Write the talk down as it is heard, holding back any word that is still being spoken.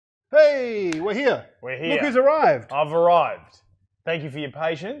Hey, we're here. We're here. Look who's arrived. I've arrived. Thank you for your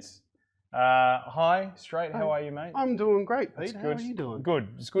patience. Hi, Straight. How are you, mate? I'm doing great, Pete. It's How good. are you doing? Good.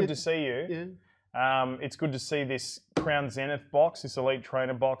 It's good to see you. Yeah. It's good to see this Crown Zenith box, this Elite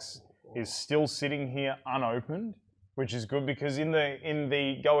Trainer box, is still sitting here unopened, which is good because in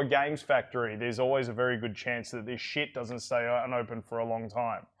the Goa Games factory, there's always a very good chance that this shit doesn't stay unopened for a long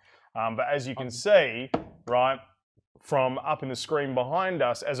time. But as you can see, right, from up in the screen behind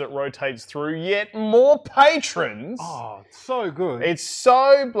us, as it rotates through, yet more patrons. Oh, it's so good. It's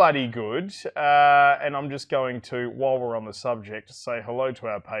so bloody good. And I'm just going to, while we're on the subject, say hello to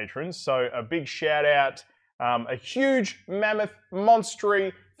our patrons. So a big shout out, a huge, mammoth,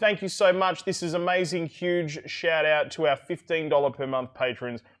 monstery, thank you so much. This is amazing, huge shout out to our $15 per month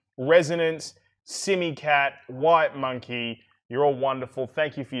patrons, Resonance, Simmy Cat, White Monkey. You're all wonderful.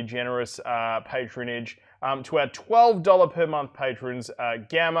 Thank you for your generous patronage. To our $12 per month patrons,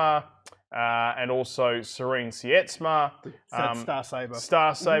 Gamma, and also Serene Sietsma. Star Saber.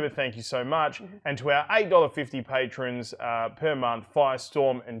 Star Saber, thank you so much. And to our $8.50 patrons per month,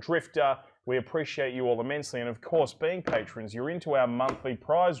 Firestorm and Drifter. We appreciate you all immensely. And of course, being patrons, you're into our monthly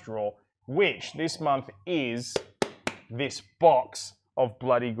prize draw, which this month is this box of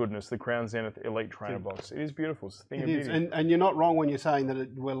bloody goodness, the Crown Zenith Elite Trainer box. It is beautiful. It's a thing of beauty. And you're not wrong when you're saying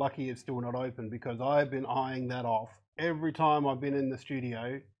that we're lucky it's still not open, because I've been eyeing that off. Every time I've been in the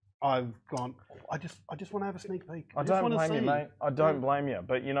studio, I've gone, I just want to have a sneak peek. I don't blame you, mate. I don't blame you.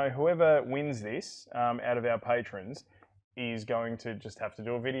 But, you know, whoever wins this out of our patrons is going to just have to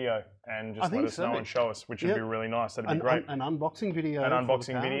do a video and just let us know and show us, which would be really nice. That'd be great. An unboxing video. An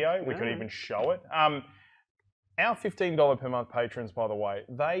unboxing video. We could even show it. Our $15 per month patrons, by the way,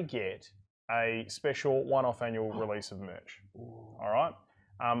 they get a special one-off annual release of merch. All right?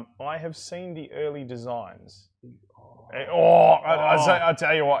 I have seen the early designs. I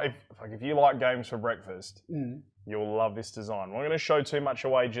tell you what, if you like games for breakfast, you'll love this design. We're not going to show too much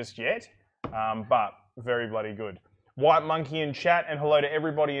away just yet, but very bloody good. White Monkey in chat, and hello to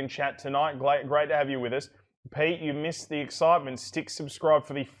everybody in chat tonight. Great to have you with us. Pete, you missed the excitement. Stick subscribed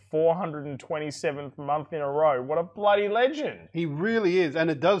for the 427th month in a row. What a bloody legend. He really is,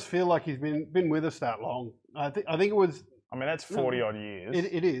 and it does feel like he's been with us that long. I think it was... I mean, that's 40 odd years.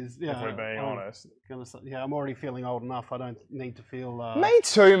 It is, yeah. If we're being honest. Yeah, I'm already feeling old enough. I don't need to feel... Me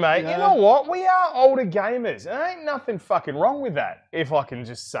too, mate. You know what? We are older gamers. There ain't nothing fucking wrong with that, if I can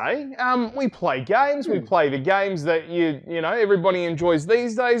just say. We play games. We play the games that, you know, everybody enjoys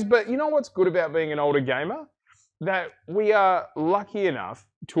these days. But you know what's good about being an older gamer? That we are lucky enough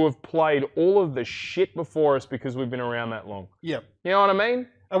to have played all of the shit before us because we've been around that long. Yep. You know what I mean?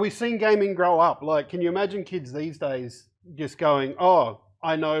 And we've seen gaming grow up. Like, can you imagine kids these days just going, oh,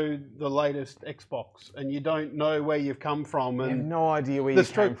 I know the latest Xbox, and you don't know where you've come from. And you have no idea where you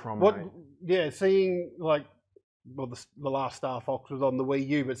came from, mate. Yeah, seeing, like, well, the last Star Fox was on the Wii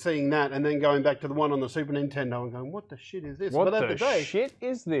U, but seeing that and then going back to the one on the Super Nintendo and going, what the shit is this? What the shit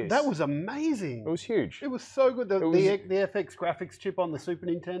is this? That was amazing. It was huge. It was so good. The FX graphics chip on the Super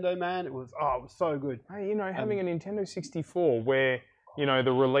Nintendo, man, it was so good. Hey, you know, having a Nintendo 64 where, you know,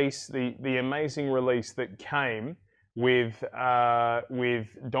 the release, the amazing release that came with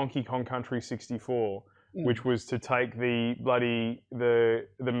Donkey Kong Country 64, which was to take the bloody the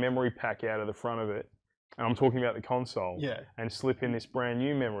memory pack out of the front of it. And I'm talking about the console. Yeah. And slip in this brand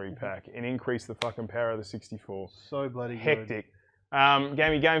new memory pack and increase the fucking power of the 64. So bloody hectic.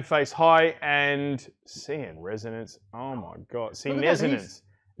 Gamey Game Face, hi, and seeing Resonance. Oh my god. See Nesonance.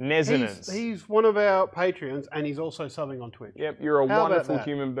 He's one of our Patreons, and he's also subbing on Twitch. Yep, you're a wonderful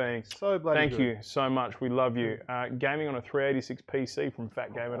human being. So bloody Thank you so much. We love you. Gaming on a 386 PC from Fat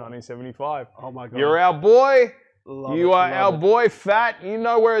Gamer 1975. Oh my god. You're our boy. You are our boy, Fat. You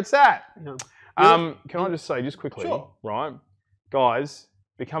know where it's at. Yeah. Can I just say, just quickly, right? Guys,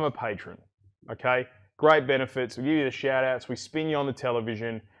 become a patron, okay? Great benefits. We'll give you the shout-outs. We spin you on the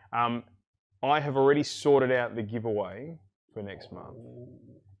television. I have already sorted out the giveaway for next month.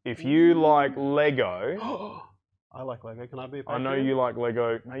 If you like Lego... I like Lego. Can I be a patron? I know you like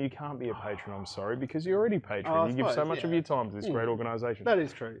Lego. No, you can't be a patron, I'm sorry, because you're already a patron. You give so much of your time to this great organisation. That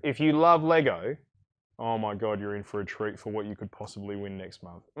is true. If you love Lego... Oh my God, you're in for a treat for what you could possibly win next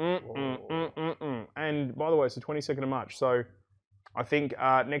month. And by the way, it's the 22nd of March. So I think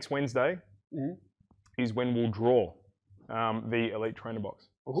next Wednesday is when we'll draw the Elite Trainer box.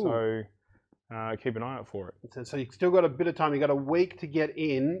 So keep an eye out for it. So you've still got a bit of time. You've got a week to get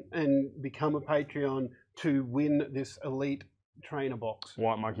in and become a Patreon to win this Elite Trainer box.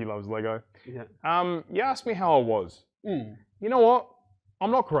 White Monkey loves Lego. Yeah. You asked me how I was. You know what?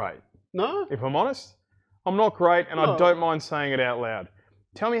 I'm not great. No? If I'm honest. I'm not great, and I don't mind saying it out loud.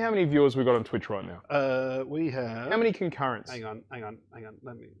 Tell me how many viewers we've got on Twitch right now. We have. How many concurrents? Hang on.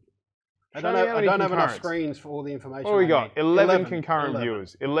 Let me. I Show don't me how many have enough concurrents. screens for all the information. What do we got? 11 11 concurrent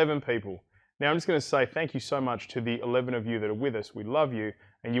viewers. 11 people. Now, I'm just going to say thank you so much to the 11 of you that are with us. We love you,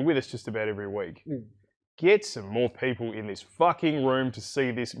 and you're with us just about every week. Get some more people in this fucking room to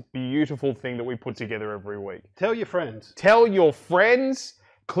see this beautiful thing that we put together every week. Tell your friends. Tell your friends.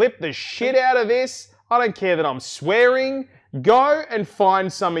 Clip the shit out of this. I don't care that I'm swearing. Go and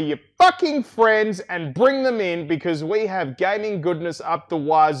find some of your fucking friends and bring them in because we have gaming goodness up the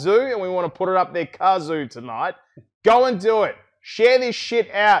wazoo and we want to put it up their kazoo tonight. Go and do it. Share this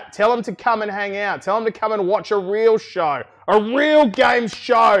shit out. Tell them to come and hang out. Tell them to come and watch a real show. A real game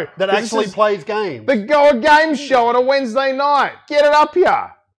show. That actually plays games. The Go Game Show on a Wednesday night. Get it up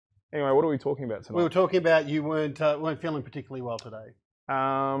here. Anyway, what are we talking about tonight? We were talking about you weren't feeling particularly well today.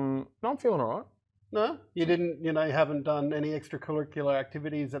 No, I'm feeling all right. No? You didn't, you haven't done any extracurricular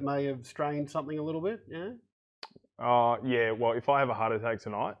activities that may have strained something a little bit, yeah? Yeah, well, if I have a heart attack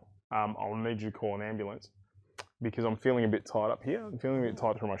tonight, I'll need you to call an ambulance because I'm feeling a bit tight up here. I'm feeling a bit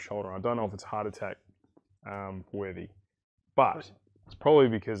tight through my shoulder. I don't know if it's heart attack worthy, but it's probably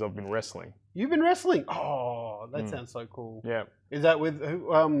because I've been wrestling. You've been wrestling? Oh, that sounds so cool. Yeah. Is that with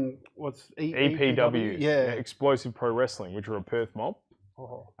who? What's EPW? Yeah. Explosive Pro Wrestling, which are a Perth mob.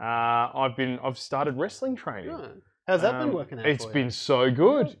 Oh. I've started wrestling training. Right. How's that been working out? It's been so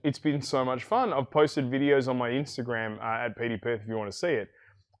good. It's been so much fun. I've posted videos on my Instagram at PD Perth if you want to see it.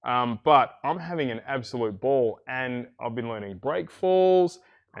 But I'm having an absolute ball, and I've been learning break falls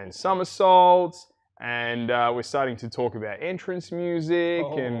and somersaults, and we're starting to talk about entrance music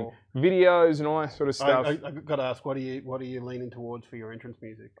and videos and all that sort of stuff. I've got to ask, what are you leaning towards for your entrance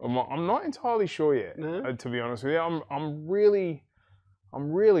music? I'm not entirely sure yet. No? To be honest with you, I'm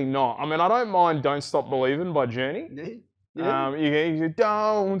really not. I mean, I don't mind "Don't Stop Believing" by Journey. Yeah. You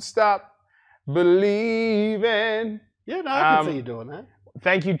don't stop believing. Yeah, no, I can see you doing that.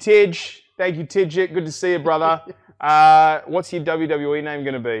 Thank you, Tidge. Thank you, Tidget. Good to see you, brother. What's your WWE name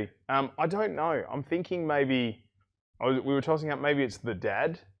going to be? I don't know. I'm thinking maybe, we were tossing up, maybe it's The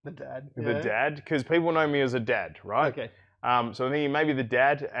Dad. The Dad. The Dad, because people know me as a dad, right? Okay. So I'm thinking maybe The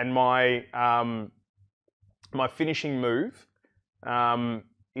Dad, and my finishing move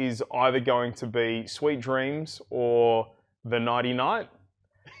is either going to be Sweet Dreams or The Nighty Night.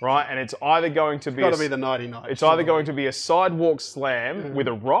 Right, and it's either going to be the Nighty Night. It's either going to be a sidewalk slam with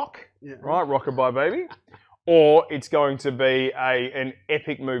a rock, right, Rockabye Baby, or it's going to be an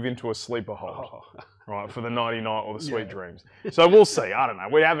epic move into a sleeper hold, right, for the Nighty Night or the Sweet Dreams. So we'll see. I don't know.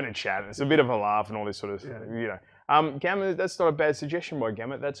 We're having a chat. It's a bit of a laugh and all this sort of, Gamma, that's not a bad suggestion by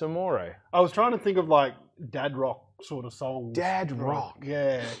Gamma. That's Amore. I was trying to think of like dad rock sort of songs. Dad rock.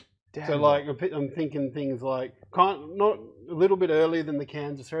 Yeah. Dad so like I'm thinking things like not a little bit earlier than the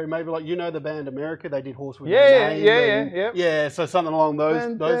Kansas area, maybe like the band America, they did Horse with No Name. Yeah. So something along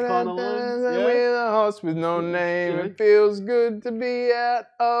those kind of lines. Yeah. With a horse with no name, it feels good to be out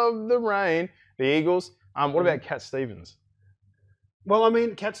of the rain. The Eagles. What about Cat Stevens? Well, I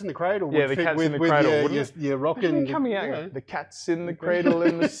mean, Cats in the Cradle would the fit Cats with, in the Cradle, with wouldn't your rocking. Coming out, the cat's in the cradle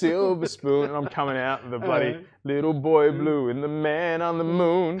and the silver spoon, and I'm coming out with the bloody little boy blue and the man on the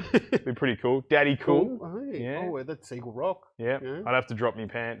moon. Be pretty cool. Daddy Cool. Oh, that's Eagle Rock. Yeah. I'd have to drop me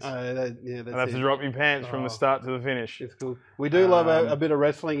pants. I'd have to drop me pants from the start to the finish. It's cool. We do love a bit of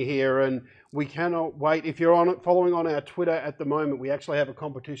wrestling here, and we cannot wait. If you're following on our Twitter at the moment, we actually have a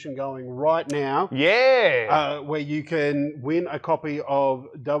competition going right now. Yeah. Where you can win a copy of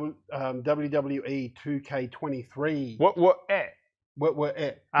WWE 2K23. What?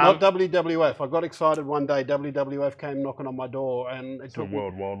 Not WWF. I got excited one day. WWF came knocking on my door, and it took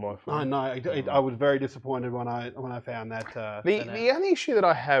World Wildlife I Fund. know. I was very disappointed when I found that. The only issue that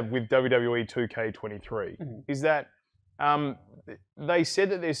I have with WWE 2K23 is that they said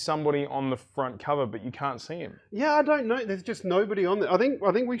that there's somebody on the front cover, but you can't see him. Yeah, I don't know. There's just nobody on there. I think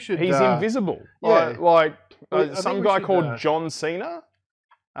we should. He's invisible. Yeah. Some guy called John Cena.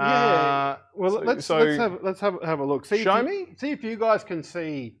 Yeah. Well, let's have a look. Show me. See if you guys can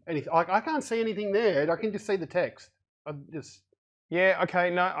see anything. I can't see anything there. I can just see the text. Yeah. Okay.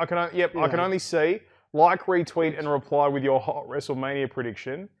 No. I can. Yep. I can only see like, retweet, and reply with your hot WrestleMania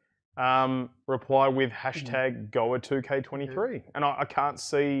prediction. Reply with hashtag Goa2K23, and I can't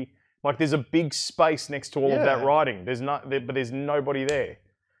see. Like, there's a big space next to all of that writing. But there's nobody there.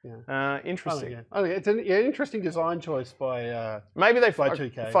 Yeah. Interesting. It's an interesting design choice by maybe they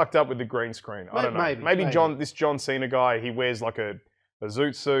 2K. Fucked up with the green screen. I don't know. Maybe this John Cena guy, he wears like a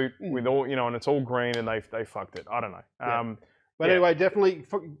zoot suit with all, and it's all green, and they fucked it. I don't know. But anyway, definitely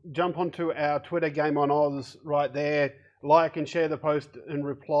jump onto our Twitter, Game on Oz, right there. like and share the post and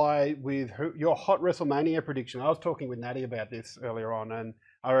reply with your hot WrestleMania prediction. I was talking with Natty about this earlier on, and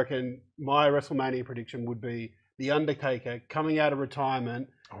I reckon my WrestleMania prediction would be The Undertaker coming out of retirement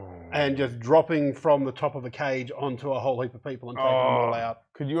and just dropping from the top of a cage onto a whole heap of people and taking them all out.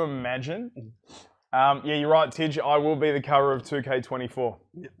 Could you imagine? Yeah, you're right, Tidge. I will be the cover of 2K24.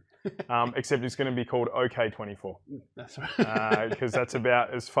 Except it's going to be called OK24. That's right. Because that's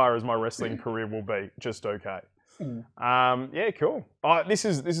about as far as my wrestling career will be. Just okay. Yeah, cool. This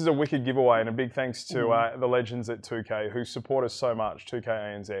is a wicked giveaway, and a big thanks to the legends at 2K who support us so much. 2K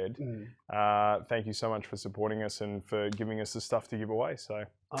ANZ. Thank you so much for supporting us and for giving us the stuff to give away. So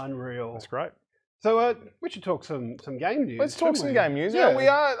unreal. That's great. So we should talk some game news. Let's talk some game news. Yeah, we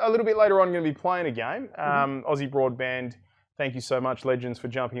are a little bit later on going to be playing a game. Aussie Broadband. Thank you so much, legends, for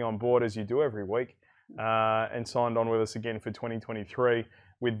jumping on board as you do every week, and signed on with us again for 2023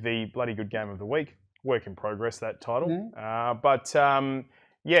 with the bloody good game of the week. Work in progress, that title. But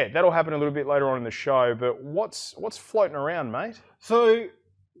yeah, that'll happen a little bit later on in the show. But what's floating around, mate? So,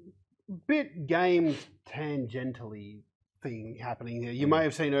 bit game tangentially thing happening here. You may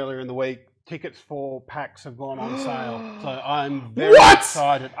have seen earlier in the week, tickets for PAX have gone on sale. So I'm very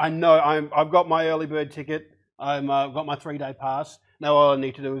excited. I know I've got my early bird ticket. I've got my 3-day pass. Now all I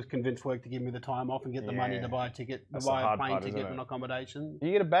need to do is convince work to give me the time off and get the money to buy a ticket, to buy a plane ticket and accommodation. Do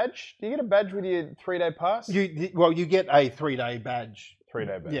you get a badge? Do you get a badge with your 3-day pass? You get a 3-day badge.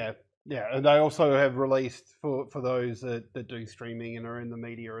 3-day badge. Yeah, and they also have released for those that do streaming and are in the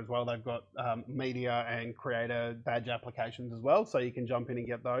media as well. They've got media and creator badge applications as well, so you can jump in and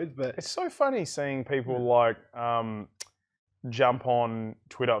get those. But it's so funny seeing people like jump on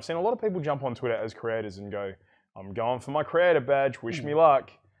Twitter. I've seen a lot of people jump on Twitter as creators and go, I'm going for my creator badge. Wish me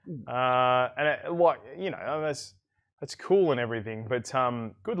luck. That's cool and everything. But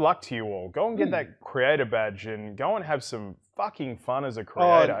good luck to you all. Go and get that creator badge and go and have some fucking fun as a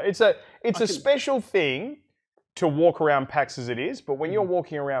creator. It's a special thing to walk around PAX as it is. But when you're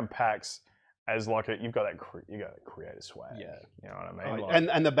walking around PAX as like you've got that creator swag. Yeah, you know what I mean.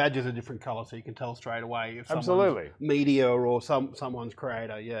 And the badges are different colours, so you can tell straight away if someone's media or someone's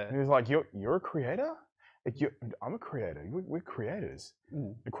creator. Yeah, and he's like, you're a creator. I'm a creator. We're creators.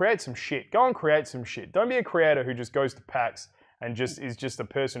 Create some shit. Go and create some shit. Don't be a creator who just goes to PAX and is just a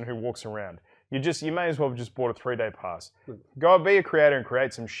person who walks around. You may as well have just bought a 3-day pass. Go be a creator and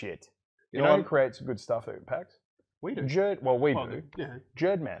create some shit. You know who creates good stuff at PAX? We do. We do. Yeah.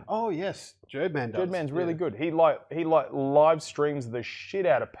 Jerdman. Oh yes, Jerdman does. Jerdman's really good. He live streams the shit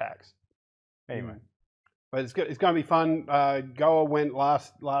out of PAX. Anyway. But it's going to be fun. Goa went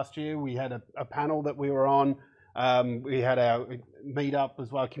last year. We had a panel that we were on. We had our meetup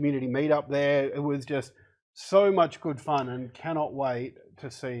as well, community meetup there. It was just so much good fun, and cannot wait to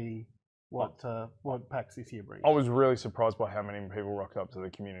see what PAX this year brings. I was really surprised by how many people rocked up to the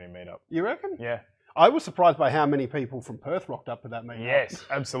community meetup. You reckon? Yeah. I was surprised by how many people from Perth rocked up to that meetup. Yes,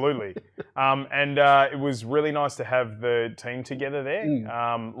 absolutely. And it was really nice to have the team together there.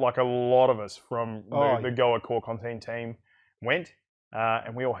 Like a lot of us from the Goa Core Content team went.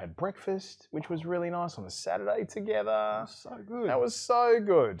 And we all had breakfast, which was really nice on a Saturday together. That was so good. That was so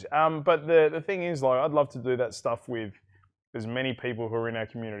good. But the thing is, like, I'd love to do that stuff with as many people who are in our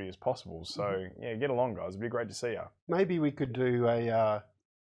community as possible. So, yeah, get along, guys. It'd be great to see you. Maybe we could do a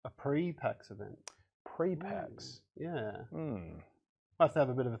pre-PAX event. Pre-PAX? Yeah. We'll have to have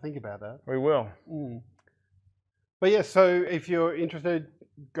a bit of a think about that. We will. But yeah, so if you're interested,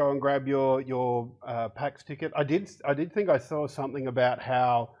 go and grab your PAX ticket. I did think I saw something about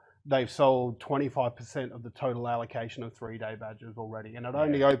how they've sold 25% of the total allocation of 3-day badges already, and it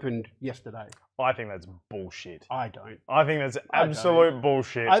only opened yesterday. I think that's bullshit. I don't. I think that's absolute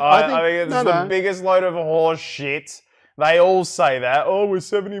bullshit. I think it's the biggest load of horse shit. They all say that. Oh, we're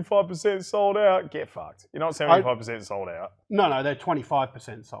 75% sold out. Get fucked. You're not 75% sold out. No, they're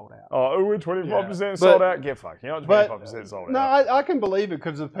 25% sold out. Oh, we're 25% sold out. Get fucked. You're not 25% sold out. No, I can believe it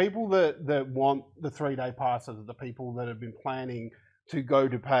because the people that want the 3-day passes are the people that have been planning to go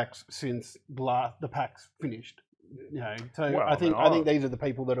to PAX since the PAX finished. You know, so I think these are the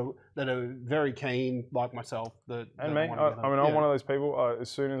people that are very keen, like myself. And me. I'm one of those people. As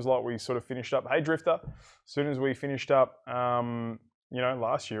soon as we sort of finished up, hey Drifter, as soon as we finished up,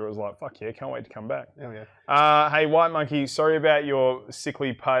 last year it was like, fuck yeah, can't wait to come back. Oh yeah. Hey White Monkey, sorry about your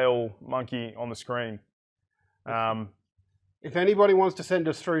sickly pale monkey on the screen. If anybody wants to send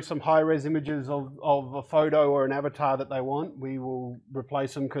us through some high-res images of a photo or an avatar that they want, we will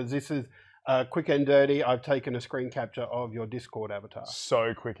replace them because this is. Quick and dirty, I've taken a screen capture of your Discord avatar.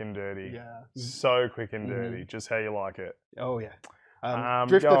 So quick and dirty. Yeah. So quick and dirty. Just how you like it. Oh, yeah.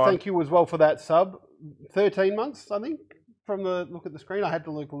 Drifter, go on. thank you as well for that sub. 13 months, I think, from the look at the screen. I had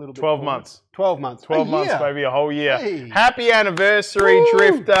to look a little bit. 12 forward. months. 12 months. 12 months, year. baby, a whole year. Hey. Happy anniversary, Woo.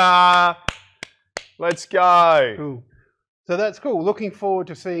 Drifter. Let's go. Cool. So that's cool. Looking forward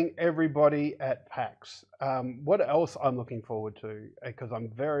to seeing everybody at PAX. What else I'm looking forward to? Because I'm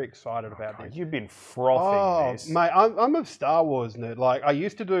very excited about this. You've been frothing this. Mate, I'm a Star Wars nerd. Like, I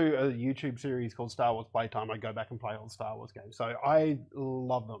used to do a YouTube series called Star Wars Playtime. I go back and play all the Star Wars games. So I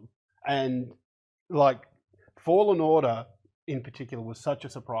love them. And, like, Fallen Order in particular was such a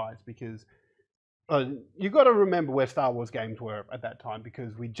surprise because you've got to remember where Star Wars games were at that time,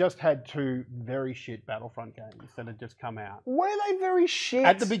 because we just had 2 very shit Battlefront games that had just come out. Were they very shit?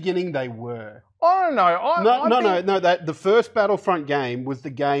 At the beginning, they were. I don't know. No. That the first Battlefront game was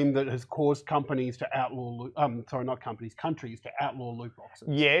the game that has caused companies to outlaw. Countries to outlaw loot boxes.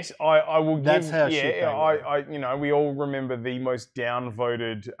 Yes, I will give. That's how shit they I we all remember the most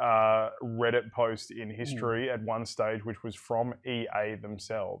downvoted Reddit post in history at one stage, which was from EA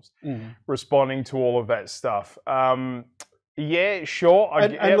themselves, responding to all of that stuff. Yeah, sure.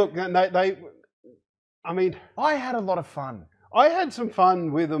 Look, I mean, I had a lot of fun. I had some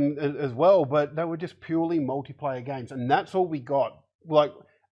fun with them as well, but they were just purely multiplayer games, and that's all we got. Like,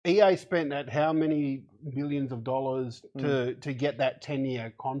 EA spent at how many millions of dollars to get that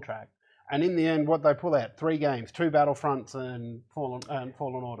 10-year contract, and in the end, what they pull out 3 games, 2 Battlefronts and Fallen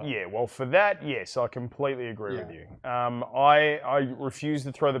Order. Yeah, well, for that, yes, I completely agree with you. I refuse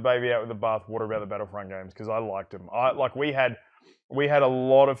to throw the baby out with the bathwater about the Battlefront games because I liked them. We had a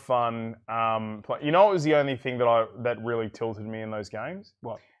lot of fun. You know, what was the only thing that really tilted me in those games?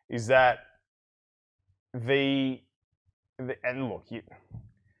 What is that? And look,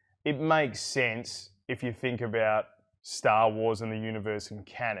 it makes sense if you think about Star Wars and the universe and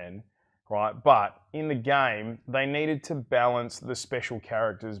canon, right? But in the game, they needed to balance the special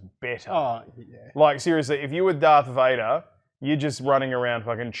characters better. Oh, yeah. Like, seriously, if you were Darth Vader, you're just running around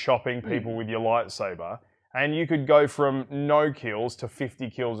fucking chopping people with your lightsaber. And you could go from no kills to 50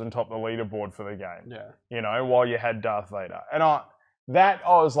 kills and top the leaderboard for the game. Yeah. You know, while you had Darth Vader. And I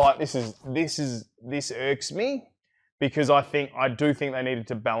was like, this irks me, because I do think they needed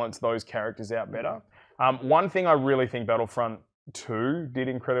to balance those characters out better. One thing I really think Battlefront 2 did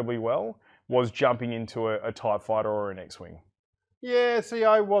incredibly well was jumping into a TIE fighter or an X-Wing. Yeah, see,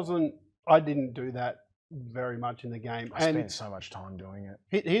 I didn't do that very much in the game. I spent so much time doing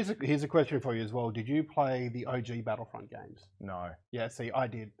it. Here's a question for you as well. Did you play the OG Battlefront games? No. Yeah, see, I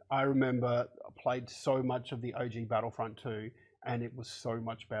did. I remember I played so much of the OG Battlefront 2, and it was so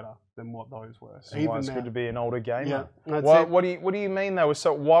much better than what those were. So why it's good to be an older gamer. Yeah, what do you mean they were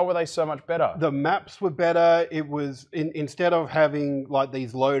so? Why were they so much better? The maps were better. It was instead of having like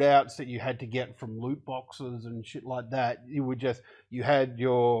these loadouts that you had to get from loot boxes and shit like that, you had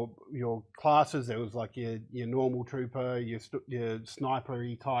your classes. There was like your normal trooper, your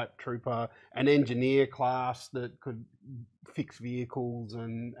sniper-y type trooper, an engineer class that could fix vehicles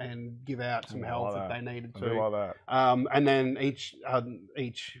and give out some health if they needed to. I do like that. And then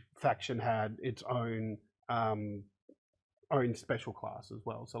each faction had its own special class as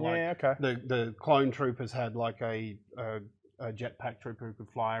well. So like the clone troopers had like a jetpack trooper who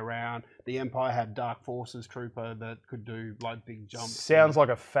could fly around. The Empire had Dark Forces trooper that could do like big jumps. Sounds like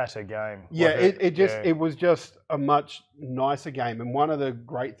a fatter game. Yeah, it was just a much nicer game. And one of the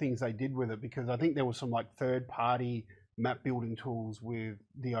great things they did with it, because I think there was some like third-party map building tools with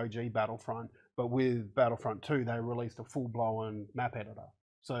the OG Battlefront, but with Battlefront 2 they released a full-blown map editor.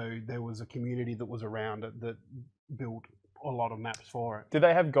 So there was a community that was around it that built a lot of maps for it. Did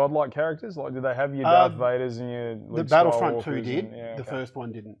they have godlike characters? Like, did they have your Darth Vaders and your Luke The Battlefront 2 Skywalkers did. And, the first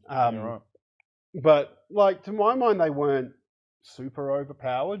one didn't. Right. But like, to my mind, they weren't super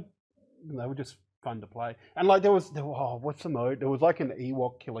overpowered. They were just fun to play. And like there was what's the mode? There was like an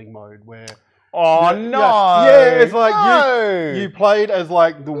Ewok killing mode where it's like you played as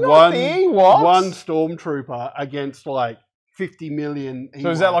like the one stormtrooper against like 50 million Ewoks.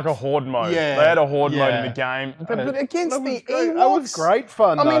 So is that like a horde mode? Yeah. They had a horde mode in the game. But against the Ewoks... That was great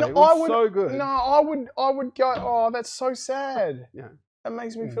fun, though. It was so good. No, I would go, oh, that's so sad. Yeah. That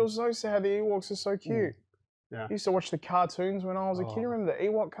makes me feel so sad. The Ewoks are so cute. Yeah. I used to watch the cartoons when I was a kid. Remember the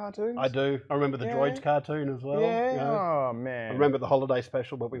Ewok cartoons? I do. I remember the Droids cartoon as well. Yeah. You know? Oh, man. I remember the holiday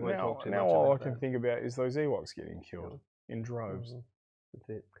special, but we won't talk too much about that. Now all I can think about is those Ewoks getting killed in droves. That's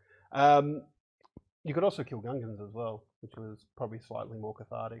it. You could also kill Gungans as well, which was probably slightly more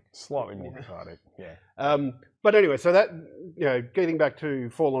cathartic. Slightly more cathartic, yeah. But anyway, so that, getting back to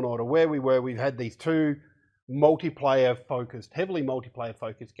Fallen Order, where we were, we've had these 2 heavily multiplayer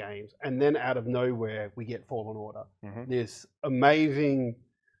focused games, and then out of nowhere we get Fallen Order, Mhm. this amazing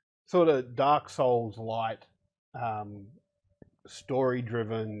sort of Dark Souls light, story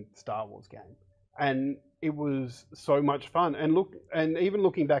driven Star Wars game, and it was so much fun. And even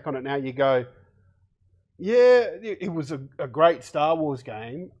looking back on it now, you go, yeah, it was a great Star Wars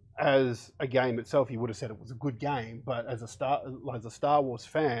game. As a game itself, you would have said it was a good game, but as a Star Wars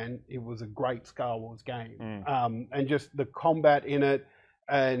fan, it was a great Star Wars game. And just the combat in it,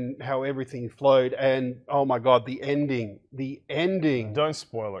 and how everything flowed, and oh my god, the ending. Don't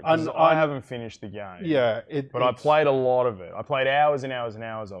spoil it, because I haven't finished the game. Yeah, but I played a lot of it. I played hours and hours and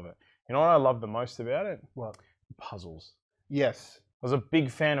hours of it. You know what I love the most about it? What? Puzzles. Yes. I was a big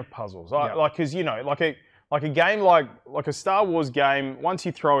fan of puzzles. Yeah. Like, because, you know, like a game like a Star Wars game, once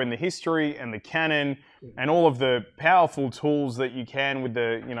you throw in the history and the canon and all of the powerful tools that you can with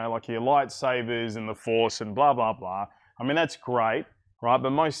the, you know, like your lightsabers and the Force and blah, blah, blah. I mean, that's great, right? But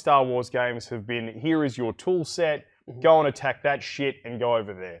most Star Wars games have been, here is your tool set, go and attack that shit and go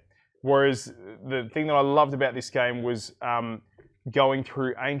over there. Whereas the thing that I loved about this game was going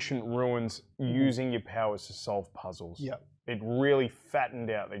through ancient ruins using your powers to solve puzzles. Yeah. It really fattened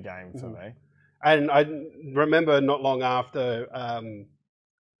out the game for me. And I remember not long after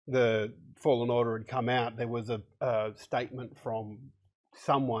the Fallen Order had come out, there was a statement from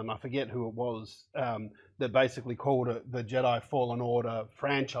someone, I forget who it was, that basically called it the Jedi Fallen Order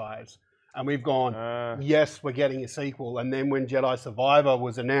franchise. And we've gone, yes, we're getting a sequel. And then when Jedi Survivor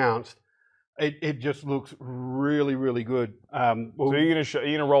was announced, it just looks really, really good. So you're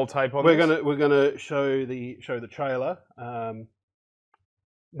gonna roll tape on this? We're gonna show the trailer.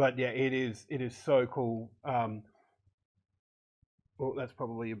 But yeah, it is so cool. Well, that's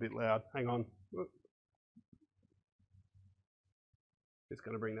probably a bit loud. Hang on. Just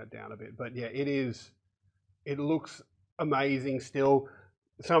going to bring that down a bit. But yeah, it looks amazing still.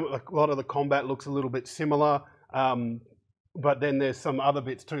 A lot of the combat looks a little bit similar. But then there's some other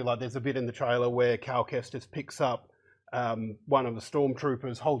bits too. Like there's a bit in the trailer where Cal Kestis picks up one of the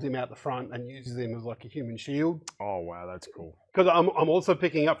stormtroopers, holds him out the front, and uses him as like a human shield. Oh wow, that's cool. Because I'm also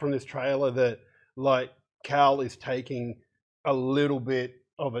picking up from this trailer that like Cal is taking a little bit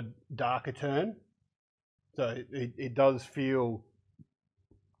of a darker turn, so it does feel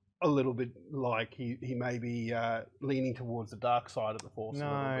a little bit like he may be leaning towards the dark side of the Force.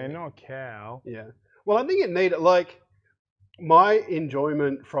 No, not Cal. Yeah. Well, I think it needed like. My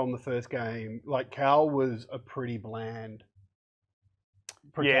enjoyment from the first game, like Cal was a pretty bland.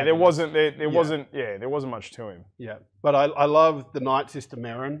 Yeah, there wasn't much to him. Yeah, but I love the Night Sister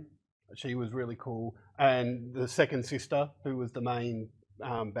Merrin. She was really cool, and the second sister, who was the main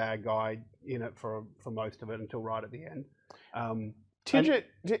bad guy in it for most of it until right at the end.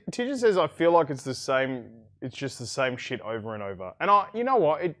 Tidget says, "I feel like it's the same. It's just the same shit over and over." And you know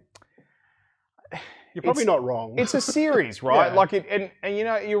what? You're probably not wrong. It's a series, right? Yeah. Like and you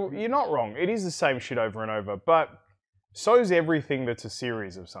know you're not wrong. It is the same shit over and over, but so's everything that's a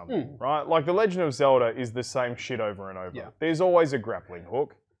series of something, right? Like The Legend of Zelda is the same shit over and over. Yeah. There's always a grappling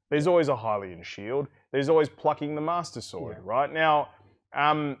hook. There's always a Hylian shield. There's always plucking the Master Sword, right? Now,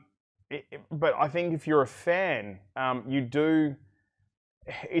 but I think if you're a fan,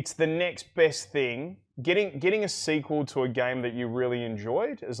 it's the next best thing. Getting a sequel to a game that you really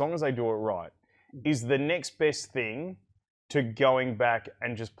enjoyed, as long as they do it right, is the next best thing to going back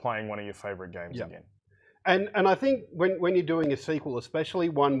and just playing one of your favorite games again. And I think when you're doing a sequel, especially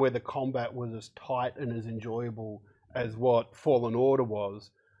one where the combat was as tight and as enjoyable as what Fallen Order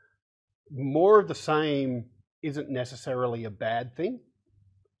was, more of the same isn't necessarily a bad thing.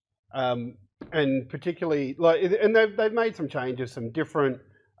 And particularly and they've made some changes, some different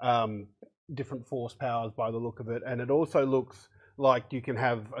force powers by the look of it, and it also looks like you can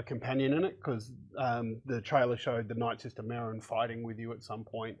have a companion in it because the trailer showed the Night Sister Merrin fighting with you at some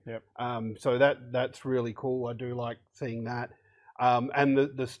point. Yep. So that's really cool. I do like seeing that. And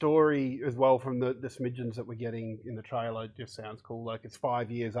the story as well from the smidgens that we're getting in the trailer just sounds cool. Like it's 5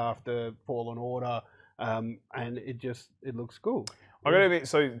 years after Fallen Order, and it looks cool. I gotta admit,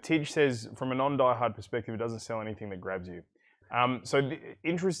 so Tidge says from a non-diehard perspective, it doesn't sell anything that grabs you. So the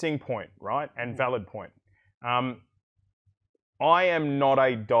interesting point, right, and valid point. I am not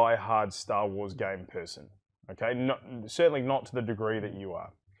a die-hard Star Wars game person, okay? Certainly not to the degree that you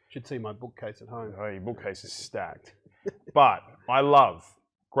are. Should see my bookcase at home. Oh, your bookcase is stacked. But I love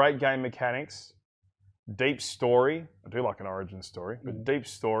great game mechanics, deep story. I do like an origin story, but deep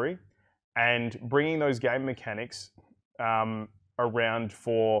story, and bringing those game mechanics around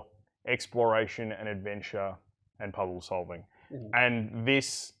for exploration and adventure and puzzle solving. And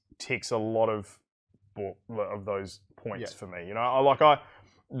this ticks a lot of points for me. You know,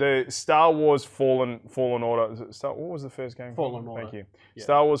 the Star Wars Fallen Order. What was the first game? Fallen Order. Thank you. Yeah.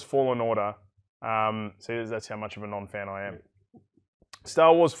 Star Wars Fallen Order. See, that's how much of a non-fan I am.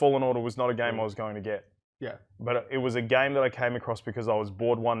 Star Wars Fallen Order was not a game I was going to get. Yeah. But it was a game that I came across because I was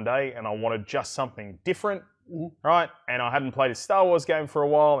bored one day and I wanted just something different, right? And I hadn't played a Star Wars game for a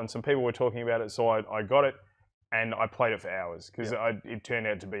while, and some people were talking about it, so I got it, and I played it for hours because it turned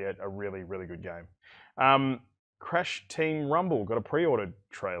out to be a really, really good game. Crash Team Rumble got a pre-ordered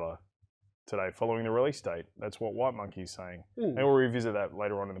trailer today following the release date. That's what White Monkey is saying. And we'll revisit that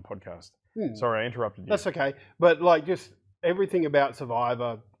later on in the podcast. Sorry, I interrupted you. That's okay. But like, just everything about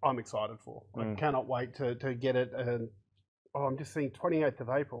Survivor, I'm excited for. I cannot wait to get it. And I'm just seeing 28th of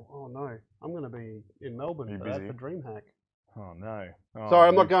April. Oh no, I'm going to be in Melbourne for that for DreamHack. Oh no. Oh, sorry,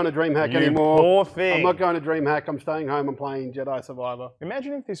 I'm not going to DreamHack anymore. Poor thing. I'm not going to DreamHack. I'm staying home and playing Jedi Survivor.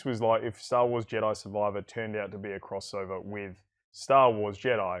 Imagine if this was like, if Star Wars Jedi Survivor turned out to be a crossover with Star Wars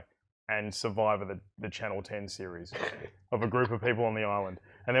Jedi and Survivor, the Channel 10 series of a group of people on the island.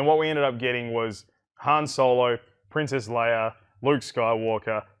 And then what we ended up getting was Han Solo, Princess Leia, Luke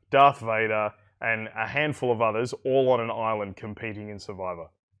Skywalker, Darth Vader, and a handful of others all on an island competing in Survivor.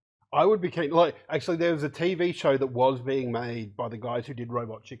 I would be keen. Like, actually, there was a TV show that was being made by the guys who did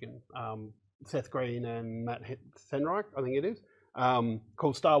Robot Chicken, Seth Green and Matt Senreich, I think it is,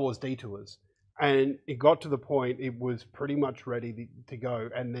 called Star Wars Detours. And it got to the point it was pretty much ready to go,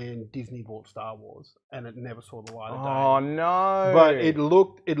 and then Disney bought Star Wars, and it never saw the light of day. Oh no! But it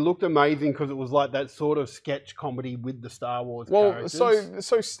looked amazing because it was like that sort of sketch comedy with the Star Wars characters.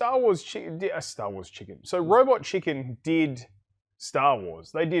 So Star Wars Chicken. So Robot Chicken did Star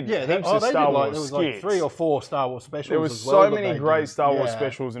Wars. They did heaps of Star Wars there was skits. like 3 or 4 Star Wars specials. There was as well so many great Star Wars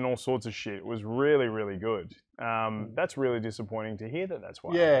specials and all sorts of shit. It was really, really good. That's really disappointing to hear that's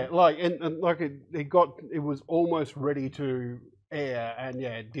why. Yeah, like and like it was almost ready to air,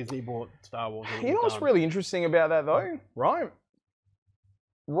 and Disney bought Star Wars. You know what's really interesting about that though, right?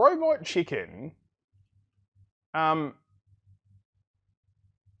 Robot Chicken,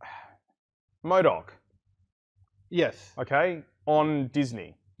 MODOK. Yes. Okay, on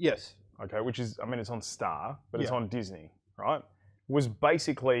Disney. Yes. Okay, which is, I mean, it's on Star, but it's on Disney, right? Was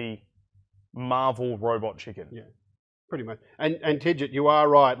basically Marvel Robot Chicken. Yeah, pretty much. And Tidget, you are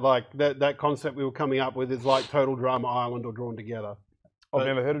right. Like that concept we were coming up with is like Total Drama Island or Drawn Together. I've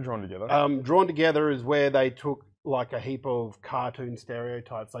never heard of Drawn Together. Drawn Together is where they took like a heap of cartoon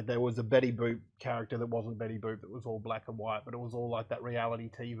stereotypes. Like there was a Betty Boop character that wasn't Betty Boop, that was all black and white, but it was all like that reality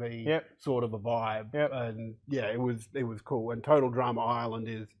TV sort of a vibe. And it was cool. And Total Drama Island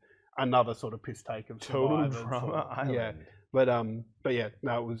is another sort of piss take of Total Drama Island. Yeah. But yeah,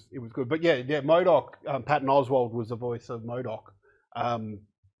 no, it was good. But yeah, MODOK, Patton Oswalt was the voice of MODOK. And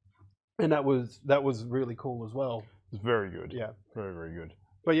that was really cool as well. It's very good. Yeah. Very, very good.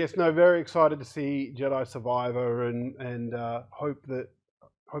 But yes, no, very excited to see Jedi Survivor and hope that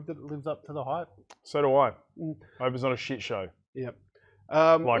it lives up to the hype. So do I. Hope it's not a shit show. Yep.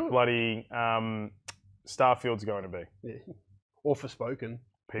 Like bloody Starfield's going to be. Yeah. Or Forspoken.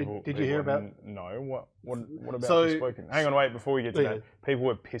 Did you hear about? No. What about Forspoken? Hang on, wait. Before we get to that, people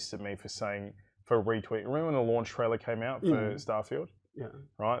were pissed at me for retweeting. Remember when the launch trailer came out for Starfield? Yeah.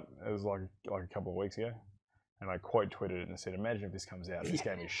 Right. It was like a couple of weeks ago. And I quote tweeted it and said, "Imagine if this comes out. This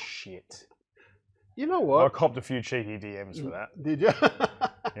game is shit." You know what? I copped a few cheeky DMs for that. Did you?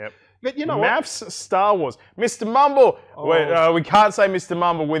 Yep. But you know Maths Star Wars. Mr. Mumble. Oh. Wait, we can't say Mr.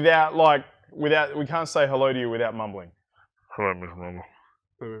 Mumble without we can't say hello to you without mumbling. Hello, Mr. Mumble.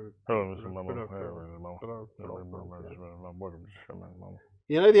 Hello, Mr. Mumble.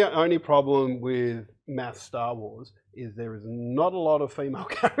 You know, the only problem with Maths Star Wars is there is not a lot of female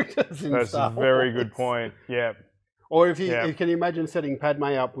characters in Star Wars. That's a very good point. Yeah. Or if you can you imagine setting Padme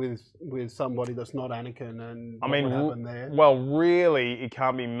up with somebody that's not Anakin, and what would happen there? Well, really, it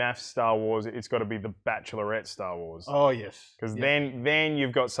can't be Maths Star Wars. It's got to be the Bachelorette Star Wars. Oh yes. Because then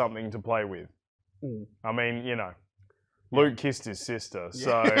you've got something to play with. I mean, you know, Luke kissed his sister,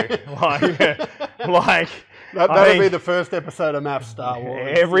 so like that'll be the first episode of Maths Star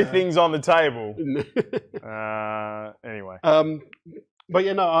Wars. Everything's on the table. Anyway. But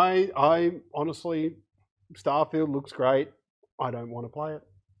you know, I honestly, Starfield looks great. I don't want to play it.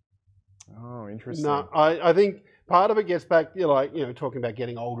 Oh, interesting. No, I think part of it gets back, talking about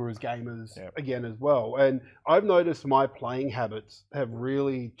getting older as gamers again as well. And I've noticed my playing habits have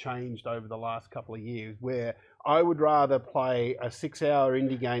really changed over the last couple of years, where I would rather play a 6-hour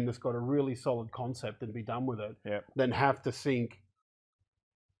indie game that's got a really solid concept and be done with it than have to sink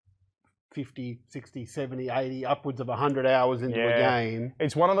 50, 60, 70, 80, upwards of 100 hours into a game.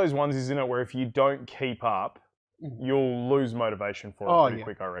 It's one of those ones, isn't it, where if you don't keep up, you'll lose motivation for it pretty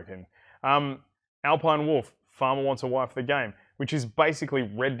quick, I reckon. Alpine Wolf, Farmer Wants a Wife, the game, which is basically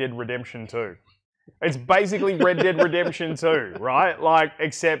Red Dead Redemption 2. It's basically Red Dead Redemption 2, right? Like,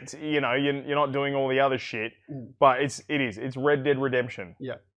 except, you're not doing all the other shit, but it's Red Dead Redemption.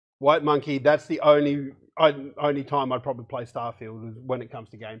 Yeah. White Monkey, that's the only time I'd probably play Starfield is when it comes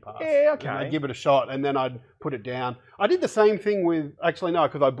to Game Pass. Yeah, okay. And I'd give it a shot, and then I'd put it down. I did the same thing with, actually no,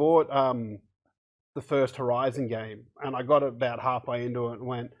 because I bought the first Horizon game, and I got about halfway into it and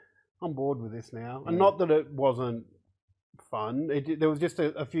went, I'm bored with this now. And not that it wasn't fun. There was just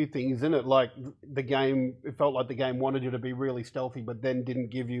a few things in it, like the game, it felt like the game wanted you to be really stealthy, but then didn't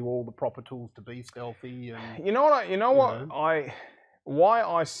give you all the proper tools to be stealthy. And, why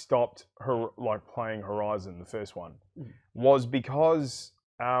I stopped playing Horizon, the first one, was because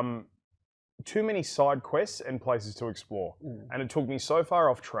too many side quests and places to explore. And it took me so far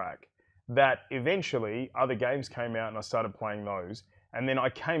off track that eventually other games came out and I started playing those. And then I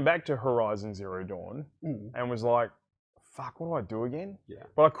came back to Horizon Zero Dawn and was like, fuck, what do I do again? Yeah.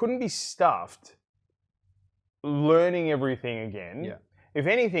 But I couldn't be stuffed learning everything again. Yeah. If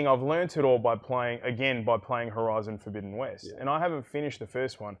anything, I've learnt it all by playing Horizon Forbidden West. Yeah. And I haven't finished the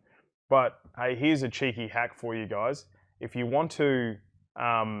first one. But hey, here's a cheeky hack for you guys. If you want to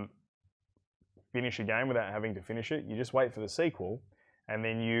finish a game without having to finish it, you just wait for the sequel. And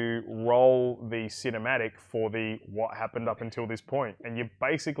then you roll the cinematic for the what happened up until this point. And you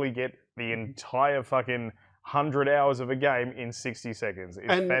basically get the entire fucking 100 hours of a game in 60 seconds.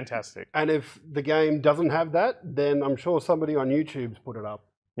 It's fantastic. And if the game doesn't have that, then I'm sure somebody on YouTube's put it up.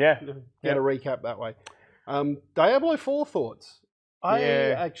 Yeah. Get a recap that way. Diablo 4 thoughts.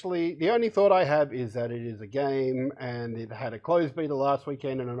 The only thought I have is that it is a game and it had a closed beta last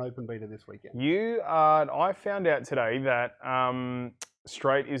weekend and an open beta this weekend. I found out today that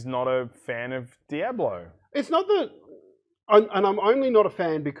Straight is not a fan of Diablo. It's not that, and I'm only not a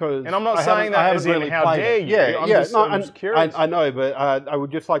fan because... And I'm not saying that as in how dare you. I'm just curious. I know, but I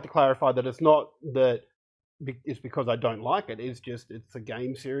would just like to clarify that it's not that it's because I don't like it. It's just, it's a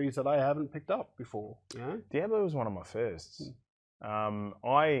game series that I haven't picked up before. You know? Diablo was one of my firsts.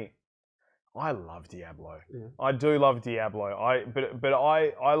 I love Diablo. Yeah. I do love Diablo. But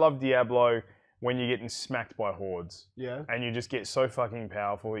I love Diablo when you're getting smacked by hordes. Yeah. And you just get so fucking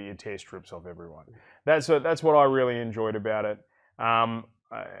powerful that you tear strips off everyone. That's what I really enjoyed about it.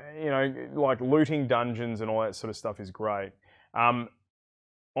 Like looting dungeons and all that sort of stuff is great.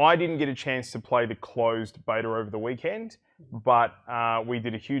 I didn't get a chance to play the closed beta over the weekend, but we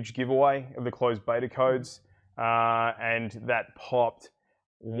did a huge giveaway of the closed beta codes, and that popped.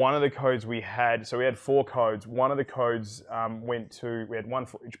 One of the codes we had, so we had 4 codes. One of the codes we had one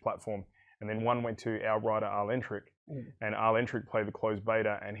for each platform, and then one went to our writer, Arlentric. And Arlentric played the closed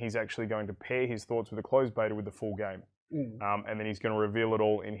beta, and he's actually going to pair his thoughts with the closed beta with the full game. And then he's going to reveal it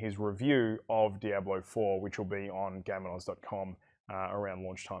all in his review of Diablo 4, which will be on GameOnOz.com around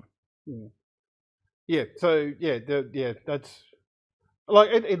launch time. Yeah, so that's... Like,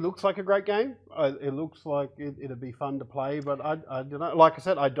 it looks like a great game. It looks like it'd be fun to play, but I don't know. Like I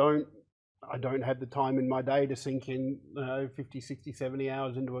said, I don't have the time in my day to sink in 50, 60, 70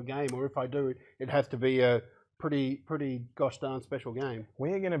 hours into a game. Or if I do, it has to be a pretty gosh darn special game.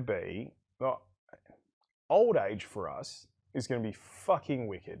 We're going to be... old age for us is going to be fucking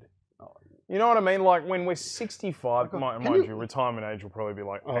wicked. You know what I mean? Like when we're 65, mind you, retirement age will probably be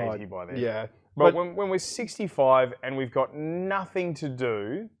like 80 by then. Yeah. But when we're 65 and we've got nothing to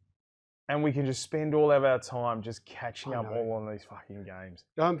do, and we can just spend all of our time just catching up all on these fucking games.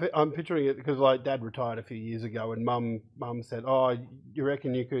 I'm picturing it because like Dad retired a few years ago, and Mum said, "Oh, you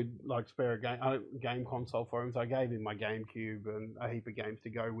reckon you could like spare a game console for him?" So I gave him my GameCube and a heap of games to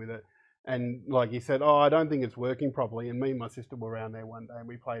go with it. And like he said, "Oh, I don't think it's working properly." And me and my sister were around there one day, and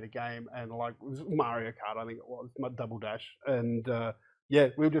we played a game, and like it was Mario Kart, I think it was, Double Dash, and yeah,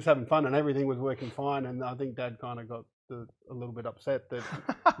 we were just having fun, and everything was working fine. And I think Dad kind of got a little bit upset that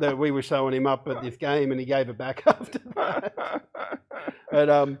that we were showing him up at this game, and he gave it back after that.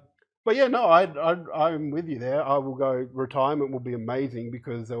 But yeah, no, I'm with you there. I will go. Retirement will be amazing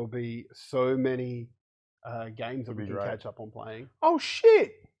because there will be so many games that we can catch up on playing. Oh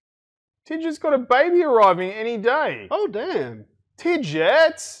shit! Tidget's got a baby arriving any day. Oh damn!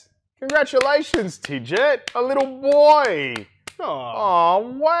 Tidget! Congratulations, Tidget! A little boy!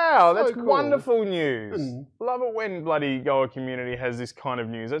 Oh wow, that's cool. Wonderful news. Love it when bloody Goa community has this kind of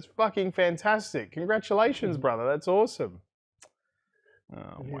news. That's fucking fantastic. Congratulations, brother. That's awesome.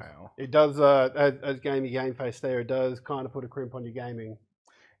 Oh, wow. It does, as Gamey Game Face there, it does kind of put a crimp on your gaming.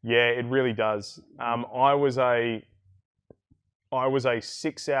 Yeah, it really does. I was a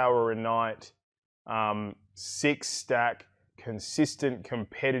 6 hour a night, 6-stack, consistent,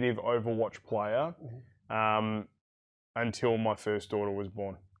 competitive Overwatch player until my first daughter was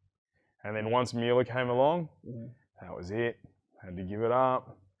born. And then once Mila came along, that was it. Had to give it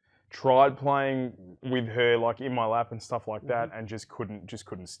up. Tried playing with her like in my lap and stuff like that, and just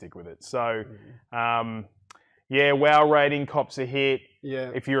couldn't stick with it. So, yeah, WoW rating cops a hit.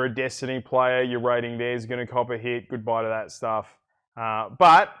 Yeah. If you're a Destiny player, your rating there's going to cop a hit. Goodbye to that stuff.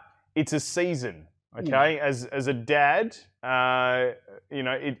 But it's a season, okay? As a dad, you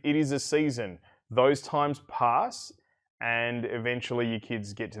know, it is a season. Those times pass, and eventually your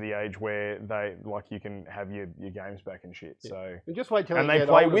kids get to the age where you can have your games back and shit. So and just wait till and they they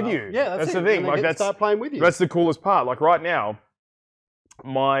play with enough. you. Yeah, that's the thing. Like start playing with you. That's the coolest part. Like right now,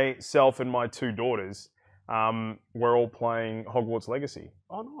 myself and my 2 daughters, we're all playing Hogwarts Legacy.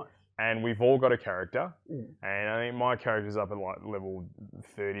 Oh, nice. And we've all got a character, and I think my character's up at like level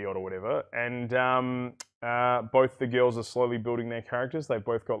 30 odd or whatever. And both the girls are slowly building their characters. They've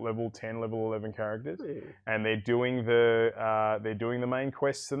both got level 10, level 11 characters, and they're doing the main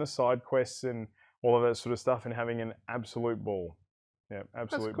quests and the side quests and all of that sort of stuff, and having an absolute ball. Yeah,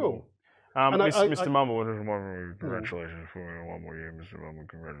 absolute That's cool. ball. Mr. Mumble, congratulations for 1 more year, Mr. Mumble.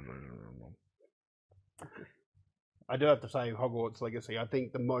 Congratulations. I do have to say, Hogwarts Legacy, I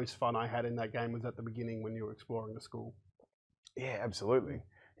think the most fun I had in that game was at the beginning when you were exploring the school. Yeah, absolutely.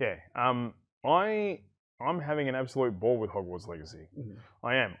 Yeah. I'm having an absolute ball with Hogwarts Legacy.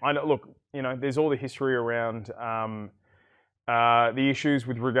 I am. Look, you know, there's all the history around the issues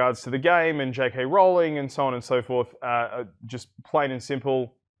with regards to the game and J.K. Rowling and so on and so forth. Just plain and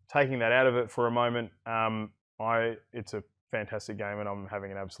simple, taking that out of it for a moment. It's a fantastic game, and I'm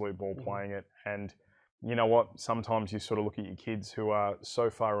having an absolute ball playing it. And you know what? Sometimes you sort of look at your kids who are so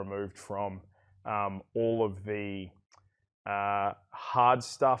far removed from all of the hard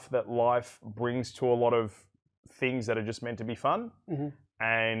stuff that life brings to a lot of things that are just meant to be fun.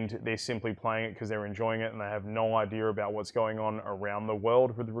 And they're simply playing it because they're enjoying it, and they have no idea about what's going on around the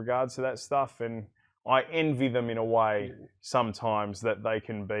world with regards to that stuff. And I envy them in a way sometimes that they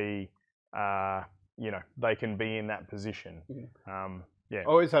can be, they can be in that position. Yeah. I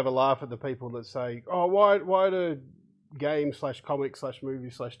always have a laugh at the people that say, "Oh, why do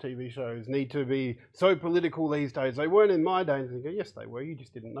games/comics/movies/TV shows need to be so political these days? They weren't in my days." And you go, "Yes, they were. You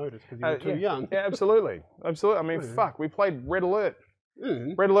just didn't notice because you were too young." Yeah, absolutely. I mean, fuck, we played Red Alert.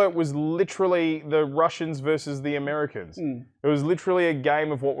 Red Alert was literally the Russians versus the Americans. It was literally a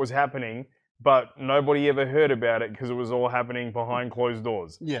game of what was happening, but nobody ever heard about it because it was all happening behind closed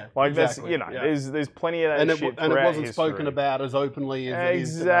doors. Yeah, like exactly. there's plenty of that shit and it wasn't history. spoken about as openly as it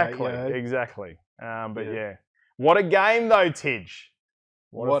is today, you know? Exactly. What a game though, Tidge.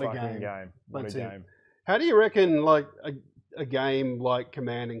 What a fucking game. What That's a game. How do you reckon like a game like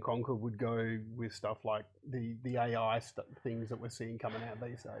Command and Conquer would go with stuff like the AI things that we're seeing coming out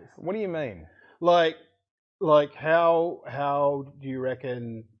these days? What do you mean? Like how do you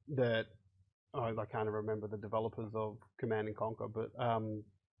reckon that? I can't remember the developers of Command and Conquer, but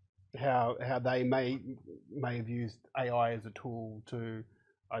how they may have used AI as a tool to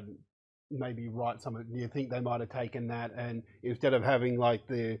maybe write some of. Do you think they might have taken that, and instead of having like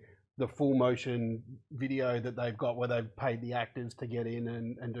the full motion video that they've got where they've paid the actors to get in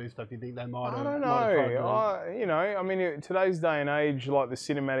and do stuff, do you think they might have? I don't know. I mean, in today's day and age, like the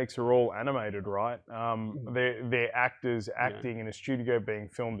cinematics are all animated, right? They're actors acting in a studio being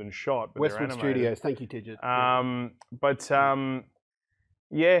filmed and shot. But Westwood Studios, thank you, Tidget. I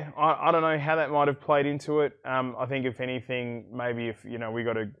don't know how that might have played into it. I think if anything, maybe if we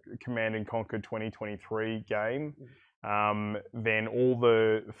got a Command and Conquer 2023 game. Then all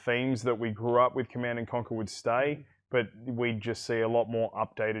the themes that we grew up with Command and Conquer would stay, but we'd just see a lot more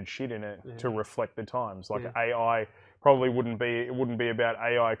updated shit in it to reflect the times. Like AI probably wouldn't be about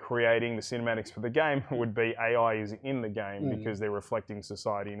AI creating the cinematics for the game. It would be AI is in the game because they're reflecting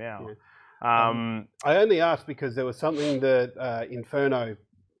society now. I only asked because there was something that Inferno,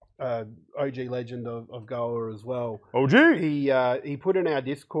 OG legend of Goa as well. OG. He put in our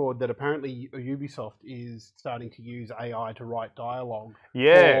Discord that apparently Ubisoft is starting to use AI to write dialogue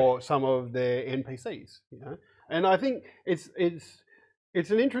for some of their NPCs. And I think it's an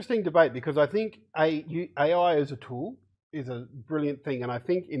interesting debate because I think AI as a tool is a brilliant thing, and I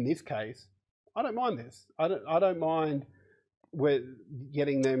think in this case, I don't mind this. I don't mind we're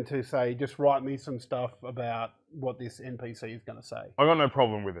getting them to say, just write me some stuff about what this NPC is going to say. I got no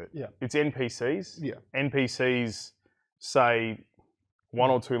problem with it. Yeah. It's NPCs. Yeah. NPCs say 1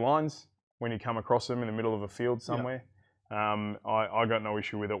 or 2 lines when you come across them in the middle of a field somewhere. I got no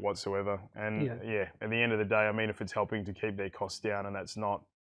issue with it whatsoever. And yeah, at the end of the day, I mean, if it's helping to keep their costs down and that's not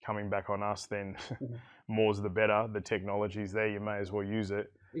coming back on us, then more's the better. The technology's there, you may as well use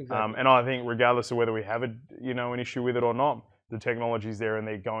it. Exactly. And I think regardless of whether we have an issue with it or not, the technology's there and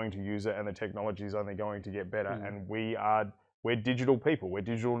they're going to use it, and the technology's only going to get better. And we're digital people, we're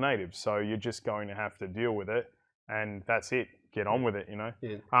digital natives, so you're just going to have to deal with it, and that's it. Get on with it, you know.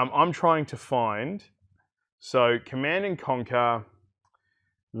 Yeah. I'm trying to find Command and Conquer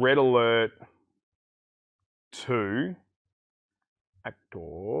Red Alert 2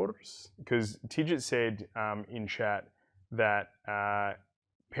 actors, because Tidget said in chat that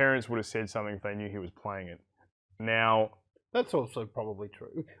parents would have said something if they knew he was playing it. Now, that's also probably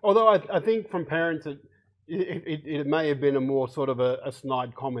true. Although I think from parents, it may have been a more sort of a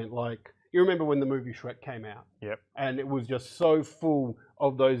snide comment. Like, you remember when the movie Shrek came out? Yep. And it was just so full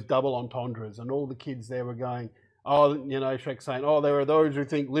of those double entendres, and all the kids there were going, oh, you know, Shrek's saying, oh, there are those who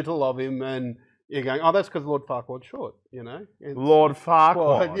think little of him, and you're going, oh, that's because Lord Farquaad's short, you know? Lord Farquaad.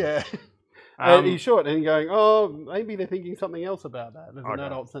 Well, yeah. And he's short, and you're going, oh, maybe they're thinking something else about that. There's an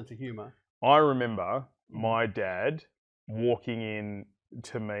adult sense of humour. I remember my dad walking in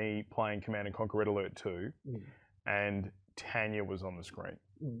to me playing Command and Conquer Red Alert 2, and Tanya was on the screen.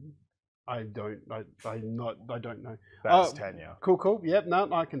 I don't know. That's Tanya. Cool. Yep,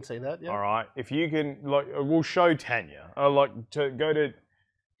 no, I can see that. Yep. All right. If you can, we'll show Tanya. Go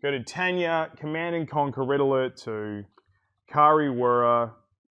to Tanya, Command and Conquer Red Alert 2, Kari Wura.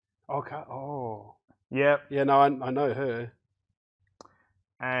 Okay. Oh. Yep. Yeah, no, I know her.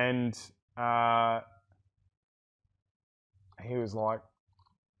 And he was like,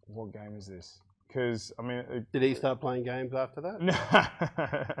 what game is this? Because, I mean... Did he start playing games after that? No.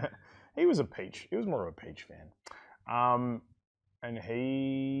 He was more of a Peach fan. And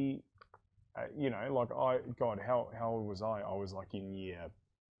he, you know, how old was I? I was like in year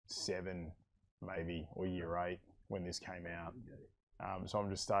 7, maybe, or year 8 when this came out. So I'm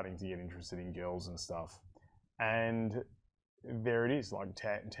just starting to get interested in girls and stuff. And there it is, like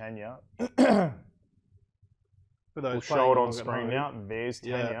Tanya. We'll show it on screen now. There's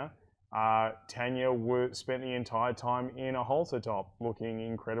Tanya. Tanya spent the entire time in a halter top, looking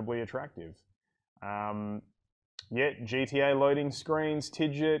incredibly attractive. GTA loading screens,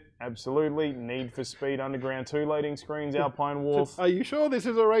 Tidget, absolutely. Need for Speed Underground 2 loading screens, Alpine Wolf. Are you sure this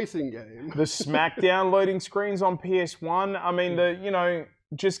is a racing game? The SmackDown loading screens on PS1. I mean,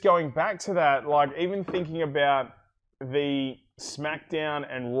 just going back to that, like even thinking about the SmackDown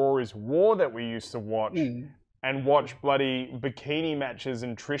and Raw is War that we used to watch. And watch bloody bikini matches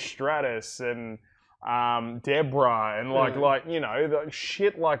and Trish Stratus and Deborah and the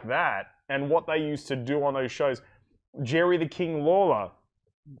shit like that, and what they used to do on those shows. Jerry the King Lawler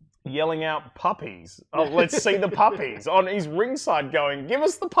yelling out puppies. Oh, let's see the puppies on his ringside going, give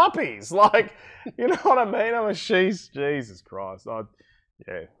us the puppies. Like, you know what I mean? I'm a Jesus Christ.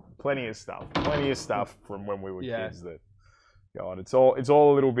 Plenty of stuff from when we were kids that, God, it's all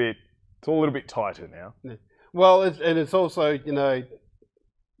a little bit tighter now. Yeah. Well, it's also, you know,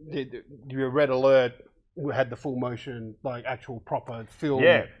 your Red Alert had the full motion, like actual proper film.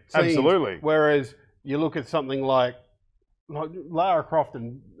 Yeah, scenes, absolutely. Whereas you look at something like Lara Croft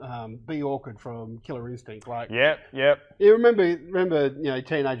and B. Orchid from Killer Instinct. Like, yep. You remember, you know,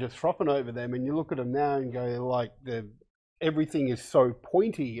 teenagers frothing over them, and you look at them now and go, like, everything is so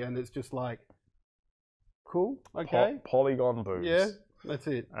pointy, and it's just like, cool, okay, polygon boobs. Yeah, that's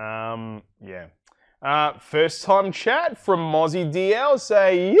it. Yeah. First time chat from Mozzie DL.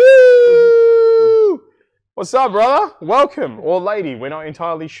 Say you. What's up, brother? Welcome, or lady. We're not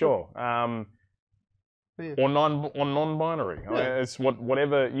entirely sure. Or non-binary. Yeah. I mean, it's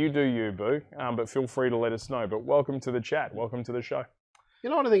whatever you do, you boo. But feel free to let us know. But welcome to the chat. Welcome to the show. You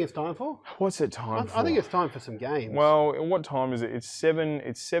know what I think it's time for? What's it time for? I think it's time for some games. Well, what time is it? It's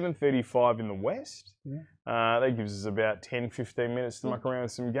 7:35 in the West. That gives us about 10-15 minutes to muck around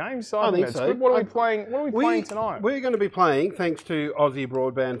with some games. So I think that's good. What are we playing? What are we playing tonight? We're going to be playing, thanks to Aussie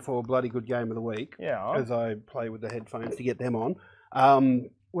Broadband for Bloody Good Game of the Week. Yeah. As I play with the headphones to get them on.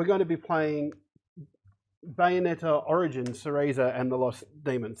 We're going to be playing Bayonetta Origins, Cereza, and the Lost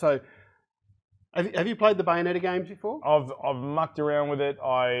Demon. So, have you played the Bayonetta games before? I've mucked around with it.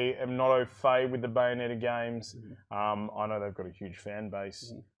 I am not au fait with the Bayonetta games. I know they've got a huge fan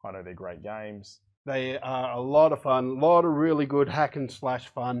base. I know they're great games. They are a lot of fun, a lot of really good hack and slash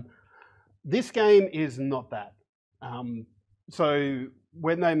fun. This game is not that. So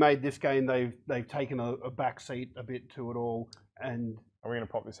when they made this game, they've taken a back seat a bit to it all, and Are we going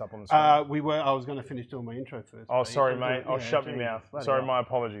to pop this up on the screen? We were. I was going to finish doing my intro first. Oh, sorry, mate. I'll shut my mouth. Sorry, my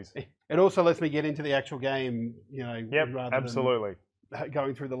apologies. It also lets me get into the actual game, Yep, rather absolutely. than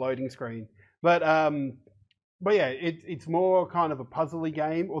going through the loading screen. But yeah, it's more kind of a puzzly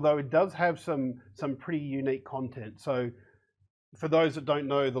game, although it does have some pretty unique content. So for those that don't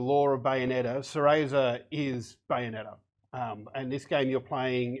know the lore of Bayonetta, Cereza is Bayonetta. And this game you're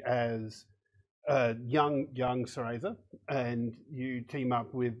playing as young Cereza, and you team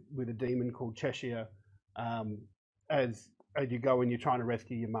up with a demon called Cheshire as you go and you're trying to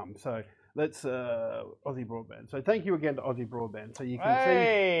rescue your mum. So let's Aussie Broadband. So thank you again to Aussie Broadband. So you can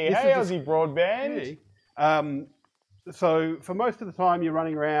see. Hey, Aussie Broadband. So for most of the time you're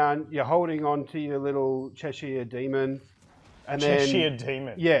running around, you're holding on to your little Cheshire demon. And Cheshire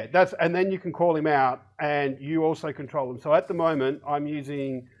demon. Yeah, and then you can call him out, and you also control him. So at the moment, I'm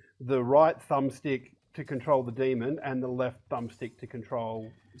using the right thumbstick to control the demon, and the left thumbstick to control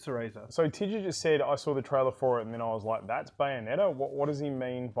Cereza. So Tidja just said, I saw the trailer for it, and then I was like, that's Bayonetta? What does he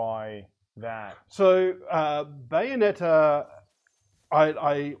mean by that? So Bayonetta,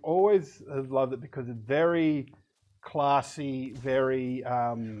 I always have loved it because it's very classy, very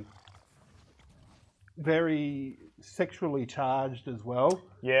very sexually charged as well.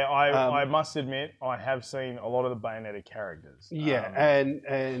 Yeah, I must admit, I have seen a lot of the Bayonetta characters. Yeah,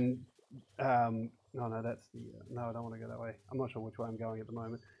 no, that's the no. I don't want to go that way. I'm not sure which way I'm going at the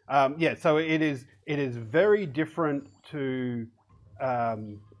moment. Yeah, so it is very different to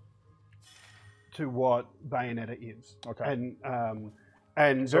what Bayonetta is. Okay.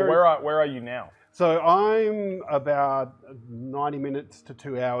 And so where are you now? So I'm about 90 minutes to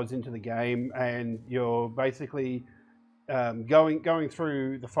 2 hours into the game, and you're basically going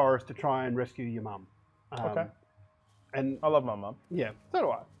through the forest to try and rescue your mum. Okay. And I love my mum. Yeah, so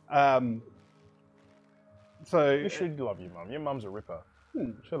do I. So you should love your mum. Your mum's a ripper.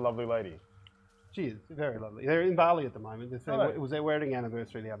 She's a lovely lady. She is very lovely. They're in Bali at the moment. It was their wedding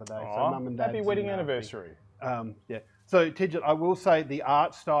anniversary the other day. Aww, so mum and dad. Happy wedding anniversary. Yeah. So Tidget, I will say the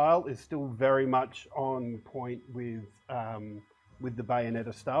art style is still very much on point with the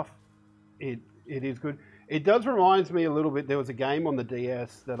Bayonetta stuff. It is good. It does remind me a little bit. There was a game on the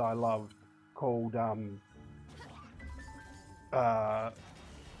DS that I loved called The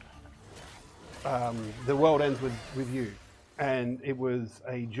World Ends with You, and it was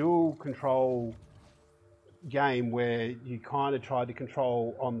a dual control game where you kind of tried to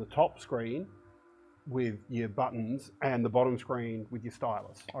control on the top screen with your buttons and the bottom screen with your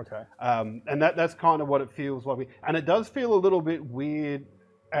stylus. Okay. And that's kind of what it feels like. And it does feel a little bit weird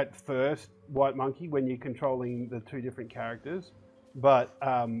at first, White Monkey, when you're controlling the two different characters. But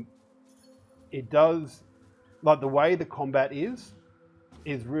it does, like the way the combat is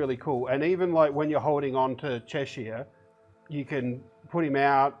really cool. And even like when you're holding on to Cheshire, you can put him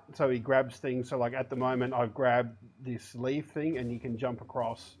out so he grabs things. So like at the moment I've grabbed this leaf thing and you can jump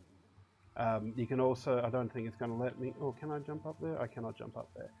across. You can also, I don't think it's going to let me, oh, can I jump up there? I cannot jump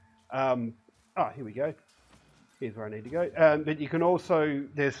up there. Here we go. Here's where I need to go. But you can also,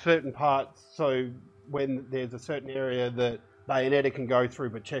 there's certain parts, so when there's a certain area that Bayonetta can go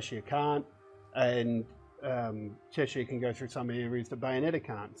through but Cheshire can't, and Cheshire can go through some areas that Bayonetta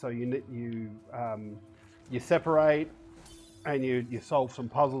can't. So you separate and you solve some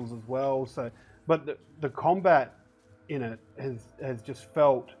puzzles as well. So, but the combat in it has just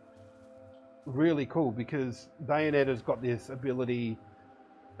felt really cool because Bayonetta's got this ability,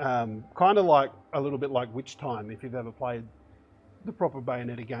 kind of like a little bit like Witch Time, if you've ever played the proper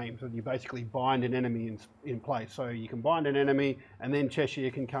Bayonetta games, and you basically bind an enemy in place. So you can bind an enemy, and then Cheshire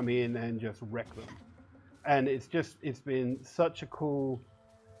can come in and just wreck them. And it's been such a cool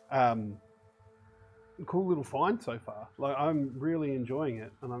little find so far. Like I'm really enjoying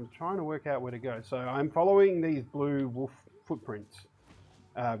it, and I'm trying to work out where to go. So I'm following these blue wolf footprints.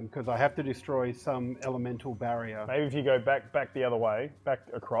 Because I have to destroy some elemental barrier. Maybe if you go back the other way, back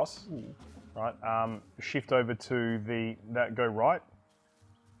across, right? Shift over to go right,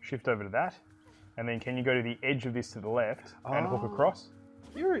 shift over to that, and then can you go to the edge of this to the left and hook across?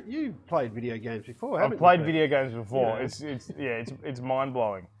 You've played video games before, haven't you? I've played video games before. Yeah. It's mind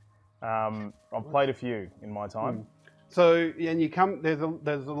blowing. I've played a few in my time. So, and you come, there's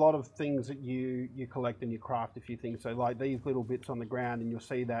a lot of things that you collect and you craft a few things. So like these little bits on the ground, and you'll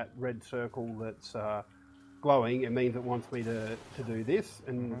see that red circle that's glowing. It means it wants me to do this.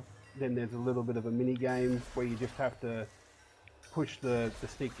 And then there's a little bit of a mini game where you just have to push the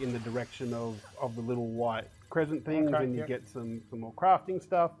stick in the direction of the little white crescent things, and you get some more crafting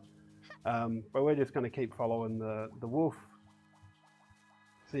stuff. But we're just going to keep following the wolf.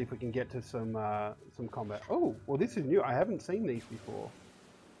 see if we can get to some combat. Oh, well, this is new. I haven't seen these before.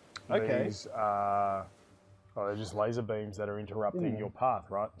 Okay. These are, they're just laser beams that are interrupting your path,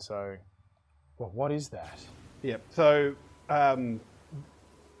 right? So, well, what is that? Yep. So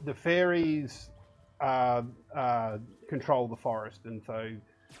the fairies control the forest, and so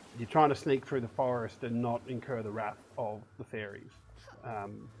you're trying to sneak through the forest and not incur the wrath of the fairies.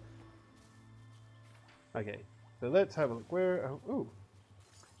 Okay, so let's have a look. Where? Ooh.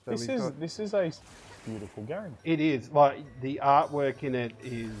 So This is a beautiful game. It is. Like, the artwork in it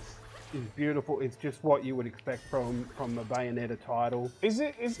is beautiful. It's just what you would expect from a Bayonetta title. Is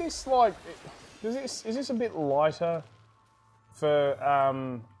this like? Is this a bit lighter for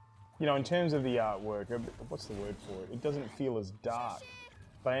you know, in terms of the artwork? What's the word for it? It doesn't feel as dark.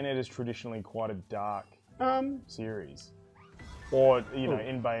 Bayonetta is traditionally quite a dark series, or you know,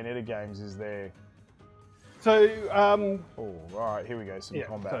 in Bayonetta games, is there? So, oh, all right, here we go, some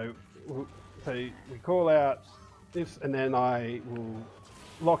combat. So we call out this, and then I will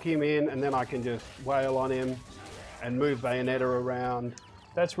lock him in, and then I can just wail on him and move Bayonetta around.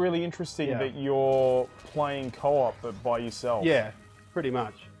 That's really interesting that you're playing co-op, but by yourself. Yeah, pretty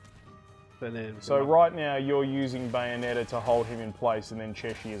much. So right now you're using Bayonetta to hold him in place, and then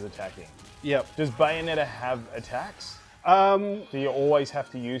Cheshire's attacking. Yep. Does Bayonetta have attacks? Do you always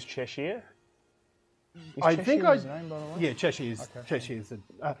have to use Cheshire? I think I. His name, by the way? Yeah, Cheshire's. Okay. Cheshire's the.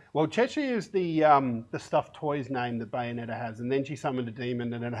 Well, Cheshire's the stuffed toys name that Bayonetta has, and then she summoned a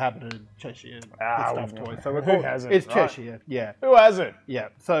demon and inhabited Cheshire, the stuffed toy. So who hasn't? It's right? Cheshire. Yeah. Who hasn't? Yeah.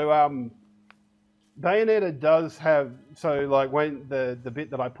 So Bayonetta does have. So like when the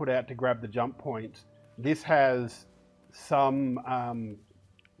bit that I put out to grab the jump points, this has some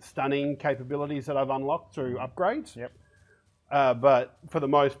stunning capabilities that I've unlocked through upgrades. Yep. But for the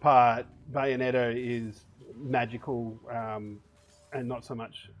most part, Bayonetta is magical and not so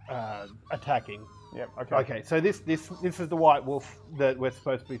much attacking. Yep. Okay. Okay. So this is the White Wolf that we're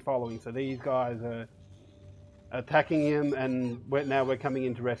supposed to be following. So these guys are attacking him, and now we're coming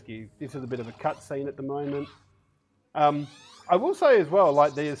in to rescue. This is a bit of a cutscene at the moment. I will say as well,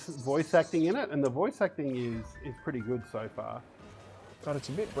 like, there's voice acting in it, and the voice acting is pretty good so far. God, it's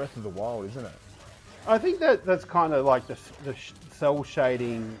a bit Breath of the Wild, isn't it? I think that's kind of like the cell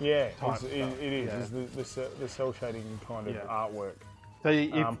shading. Yeah, type it is. Yeah. It's the cell shading kind of artwork.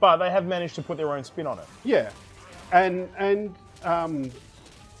 So but they have managed to put their own spin on it. yeah, and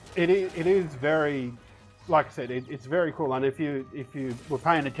it is very, like I said, it's very cool. And if you were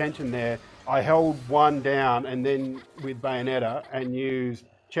paying attention there, I held one down and then with Bayonetta and used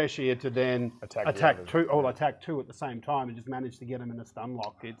Cheshire to then attack two at the same time, and just managed to get him in a stun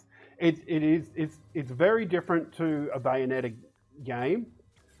lock. It's very different to a Bayonetta game,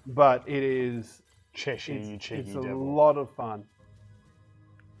 but it is Cheshire, you cheeky it's devil. a lot of fun.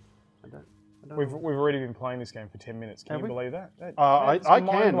 We've already been playing this game for 10 minutes. Can you believe that? I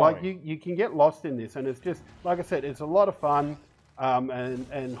can. Like, you can get lost in this, and it's just, like I said, it's a lot of fun,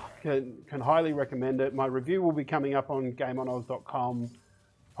 and can highly recommend it. My review will be coming up on GameOnOz.com,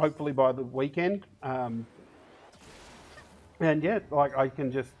 hopefully by the weekend. And yeah, like, I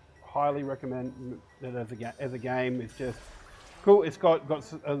can just highly recommend it as a game. It's just cool. It's got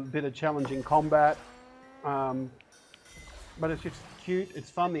a bit of challenging combat, but it's just cute. It's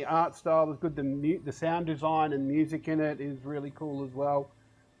fun. The art style is good. The sound design and music in it is really cool as well.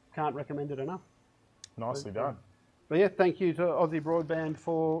 Can't recommend it enough. Nicely done. But yeah, thank you to Aussie Broadband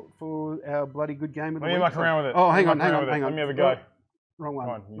for our bloody good game of the week. Let me muck around with it. Oh, hang on. Let me have a go. Wrong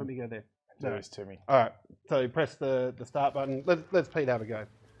one. Let me go there. Do this to me. All right. So press the start button. Let's Pete have a go.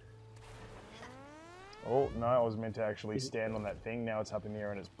 Oh, no, I was meant to actually stand on that thing. Now it's up in the air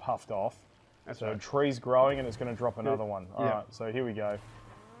and it's puffed off. That's so right. a tree's growing and it's going to drop another one. All Yeah. right, so here we go.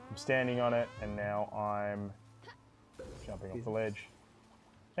 I'm standing on it and now I'm jumping off the ledge.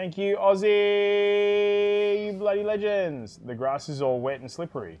 Thank you, Aussie, you bloody legends. The grass is all wet and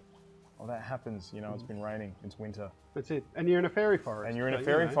slippery. Oh, that happens. You know, it's been raining. It's winter. That's it. And you're in a fairy forest. And you're in a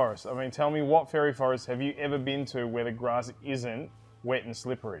fairy forest. I mean, tell me, what fairy forest have you ever been to where the grass isn't wet and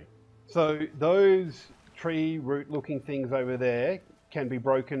slippery? So those tree root looking things over there can be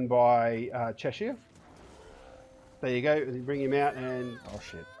broken by Cheshire. There you go. You bring him out and... Oh,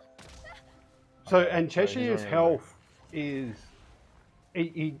 shit. So, and Cheshire's health is...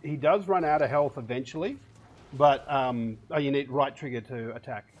 He does run out of health eventually, but you need right trigger to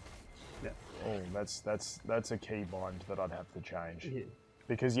attack. Yeah. Oh, that's a key bind that I'd have to change. Yeah.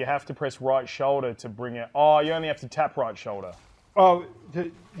 Because you have to press right shoulder to bring it... Oh, you only have to tap right shoulder. Oh,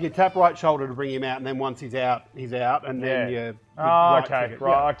 you tap right shoulder to bring him out, and then once he's out, and then you... Oh, right okay. trigger.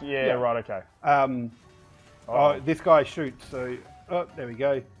 Right, yeah, right, okay. This guy shoots, so Oh, there we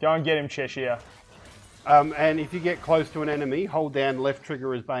go. Go and get him, Cheshire. And if you get close to an enemy, hold down left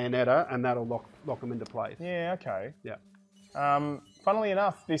trigger as Bayonetta, and that'll lock them into place. Yeah, okay. Yeah. Funnily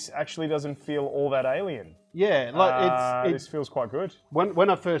enough, this actually doesn't feel all that alien. Yeah, like this feels quite good. When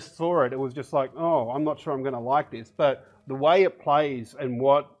I first saw it, it was just like, oh, I'm not sure I'm going to like this. But the way it plays and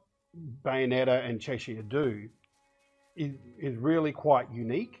what Bayonetta and Cheshire do is really quite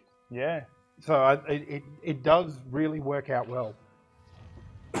unique. Yeah. So it does really work out well.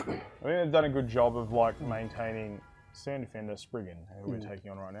 I think they've done a good job of like maintaining Stern Defender Spriggan, who we're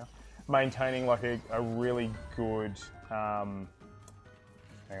taking on right now, maintaining like a really good. Hang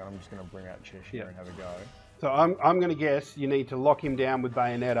on, I'm just going to bring out Cheshire and have a go. So I'm going to guess you need to lock him down with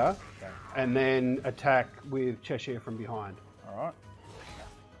Bayonetta, and then attack with Cheshire from behind. All right.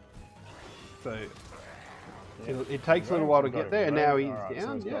 So it takes a little while to get there, and now he's down.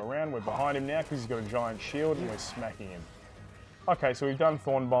 So let's go around. We're behind him now because he's got a giant shield, and we're smacking him. Okay, so we've done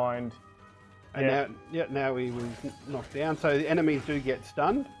Thornbind. And now he was knocked down. So the enemies do get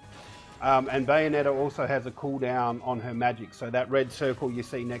stunned. And Bayonetta also has a cooldown on her magic. So that red circle you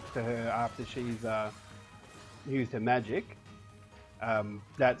see next to her after she's used her magic,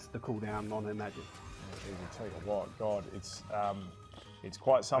 that's the cooldown on her magic. I tell you what, God, it's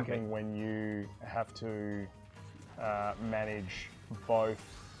quite something when you have to manage both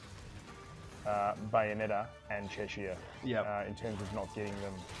Bayonetta and Cheshire in terms of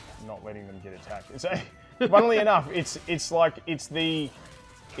not letting them get attacked. So, funnily enough, it's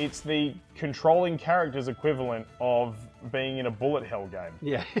the controlling character's equivalent of being in a bullet hell game.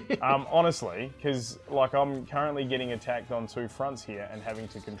 Yeah. Honestly, because like I'm currently getting attacked on two fronts here and having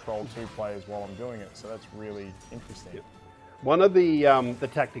to control two players while I'm doing it. So that's really interesting. Yep. One of the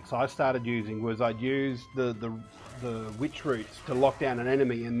tactics I started using was I'd use the witch roots to lock down an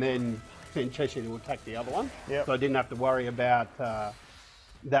enemy and then send Cheshire to attack the other one. Yep. So I didn't have to worry about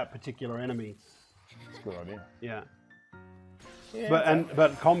that particular enemy. That's a good idea. Yeah. Yeah,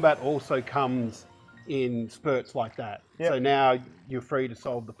 but combat also comes in spurts like that. Yep. So now you're free to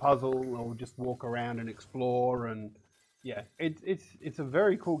solve the puzzle or just walk around and explore, and yeah, it's a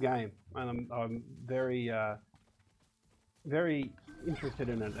very cool game, and I'm very very interested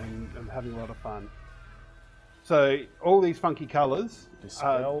in it, and I'm having a lot of fun. So all these funky colours.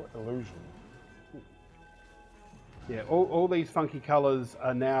 Dispel illusion. Yeah, all these funky colours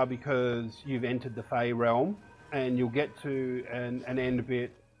are now because you've entered the Fey realm. And you'll get to an end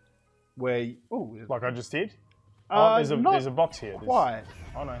bit where... Like I just did? There's a box here. Why?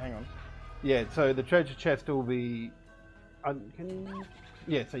 Oh no, hang on. Yeah, so the treasure chest will be...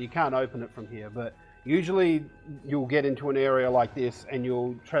 so you can't open it from here, but usually you'll get into an area like this and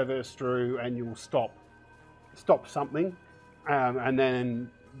you'll traverse through and you'll stop something, and then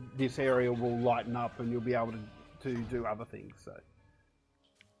this area will lighten up and you'll be able to do other things. So.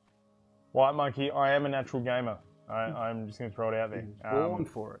 White Monkey, I am a natural gamer. I'm just going to throw it out there. Born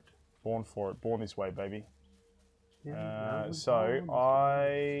for it. Born for it. Born this way, baby. Yeah, Did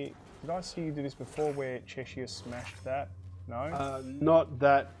I see you do this before where Cheshire smashed that? No?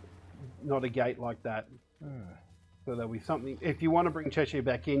 Not a gate like that. So there'll be something. If you want to bring Cheshire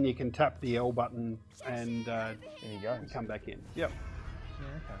back in, you can tap the L button and come back in. Yep. Yeah,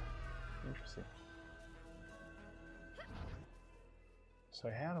 okay. Interesting. So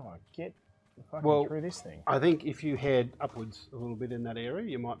how do I get through this thing? I think if you head upwards a little bit in that area,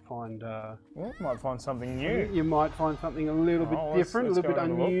 you might find... might find something new. You might find something a little bit different, a little bit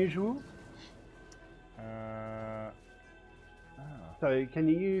unusual. So can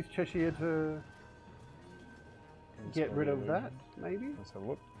you use Cheshire to get rid of that, maybe? Let's have a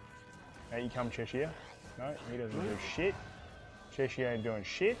look. Out you come, Cheshire. No, he doesn't do shit. Cheshire ain't doing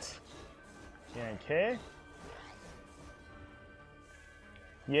shit. He don't care.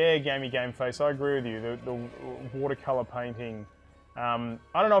 Yeah, game face. I agree with you. The watercolor painting. I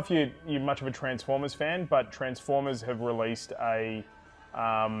don't know if you're much of a Transformers fan, but Transformers have released a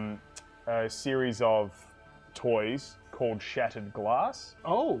series of toys called Shattered Glass.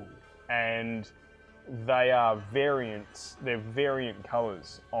 Oh. And they are variants. They're variant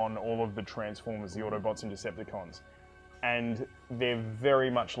colors on all of the Transformers, the Autobots and Decepticons. And they're very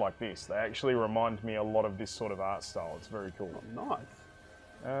much like this. They actually remind me a lot of this sort of art style. It's very cool. Oh, nice.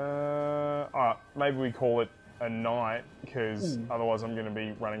 Alright, maybe we call it a night, because otherwise I'm going to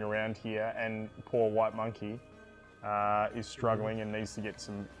be running around here, and poor White Monkey is struggling and needs to get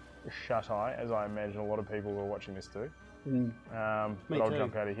some shut-eye, as I imagine a lot of people who are watching this do. But I'll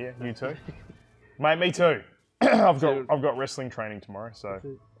jump out of here. You too? Mate, me too. I've got wrestling training tomorrow, so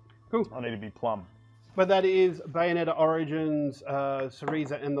cool. I need to be plumb. But that is Bayonetta Origins,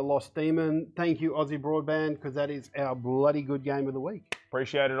 Cereza and the Lost Demon. Thank you, Aussie Broadband, because that is our bloody good game of the week.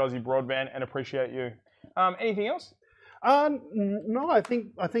 Appreciate it, Aussie Broadband, and appreciate you. Anything else? No, I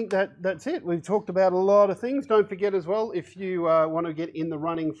think that's it. We've talked about a lot of things. Don't forget as well, if you want to get in the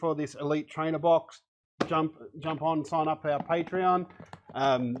running for this Elite Trainer box, jump on, sign up our Patreon.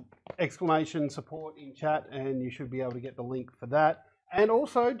 Exclamation support in chat, and you should be able to get the link for that. And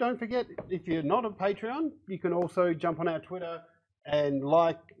also, don't forget, if you're not a Patreon, you can also jump on our Twitter and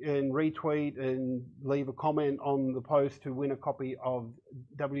like and retweet and leave a comment on the post to win a copy of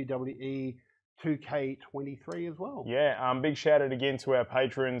WWE 2K23 as well. Yeah, big shout out again to our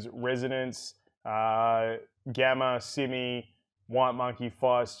patrons, Resonance, Gamma, Simi, White Monkey,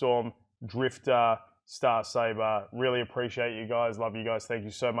 Firestorm, Drifter, Star Saber. Really appreciate you guys. Love you guys. Thank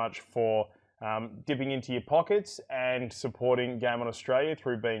you so much for dipping into your pockets and supporting Game on Australia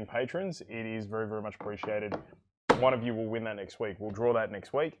through being patrons. It is very, very much appreciated. One of you will win that next week. We'll draw that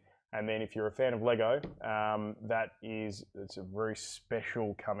next week. And then if you're a fan of Lego, it's a very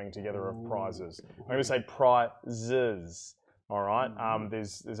special coming together of prizes. I'm going to say prizes, all right?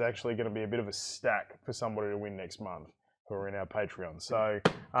 There's actually going to be a bit of a stack for somebody to win next month who are in our Patreon. So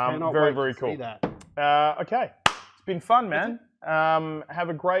very, very cool. Okay, it's been fun, man. Have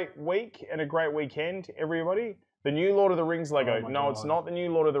a great week and a great weekend, everybody. The new Lord of the Rings Lego. No, it's not the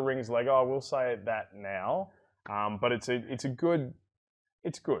new Lord of the Rings Lego. I will say that now. But it's good.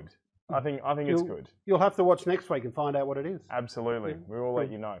 I think it's good. You'll have to watch next week and find out what it is. Absolutely. We will let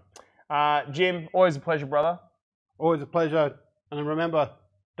you know. Jim, always a pleasure, brother. Always a pleasure. And remember,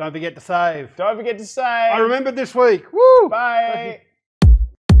 don't forget to save. Don't forget to save. I remembered this week. Woo! Bye.